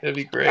great. That'd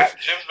be great.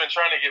 Jim's been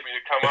trying to get me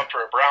to come up for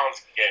a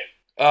Browns game.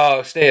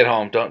 Oh, stay at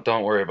home.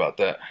 Don't worry about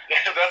that.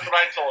 That's what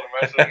I told him.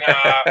 I said,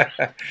 nah,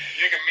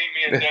 you can meet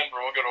me in Denver.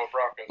 We'll go to a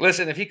Broncos.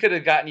 Listen, if he could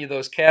have gotten you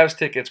those Cavs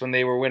tickets when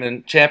they were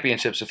winning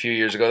championships a few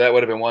years ago, that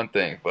would have been one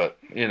thing. But,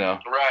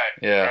 Right.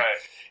 Yeah. Right.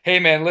 Hey,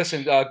 man,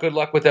 listen, good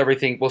luck with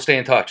everything. We'll stay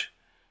in touch.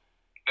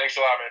 Thanks a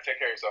lot, man. Take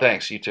care of yourself.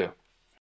 Thanks. You too.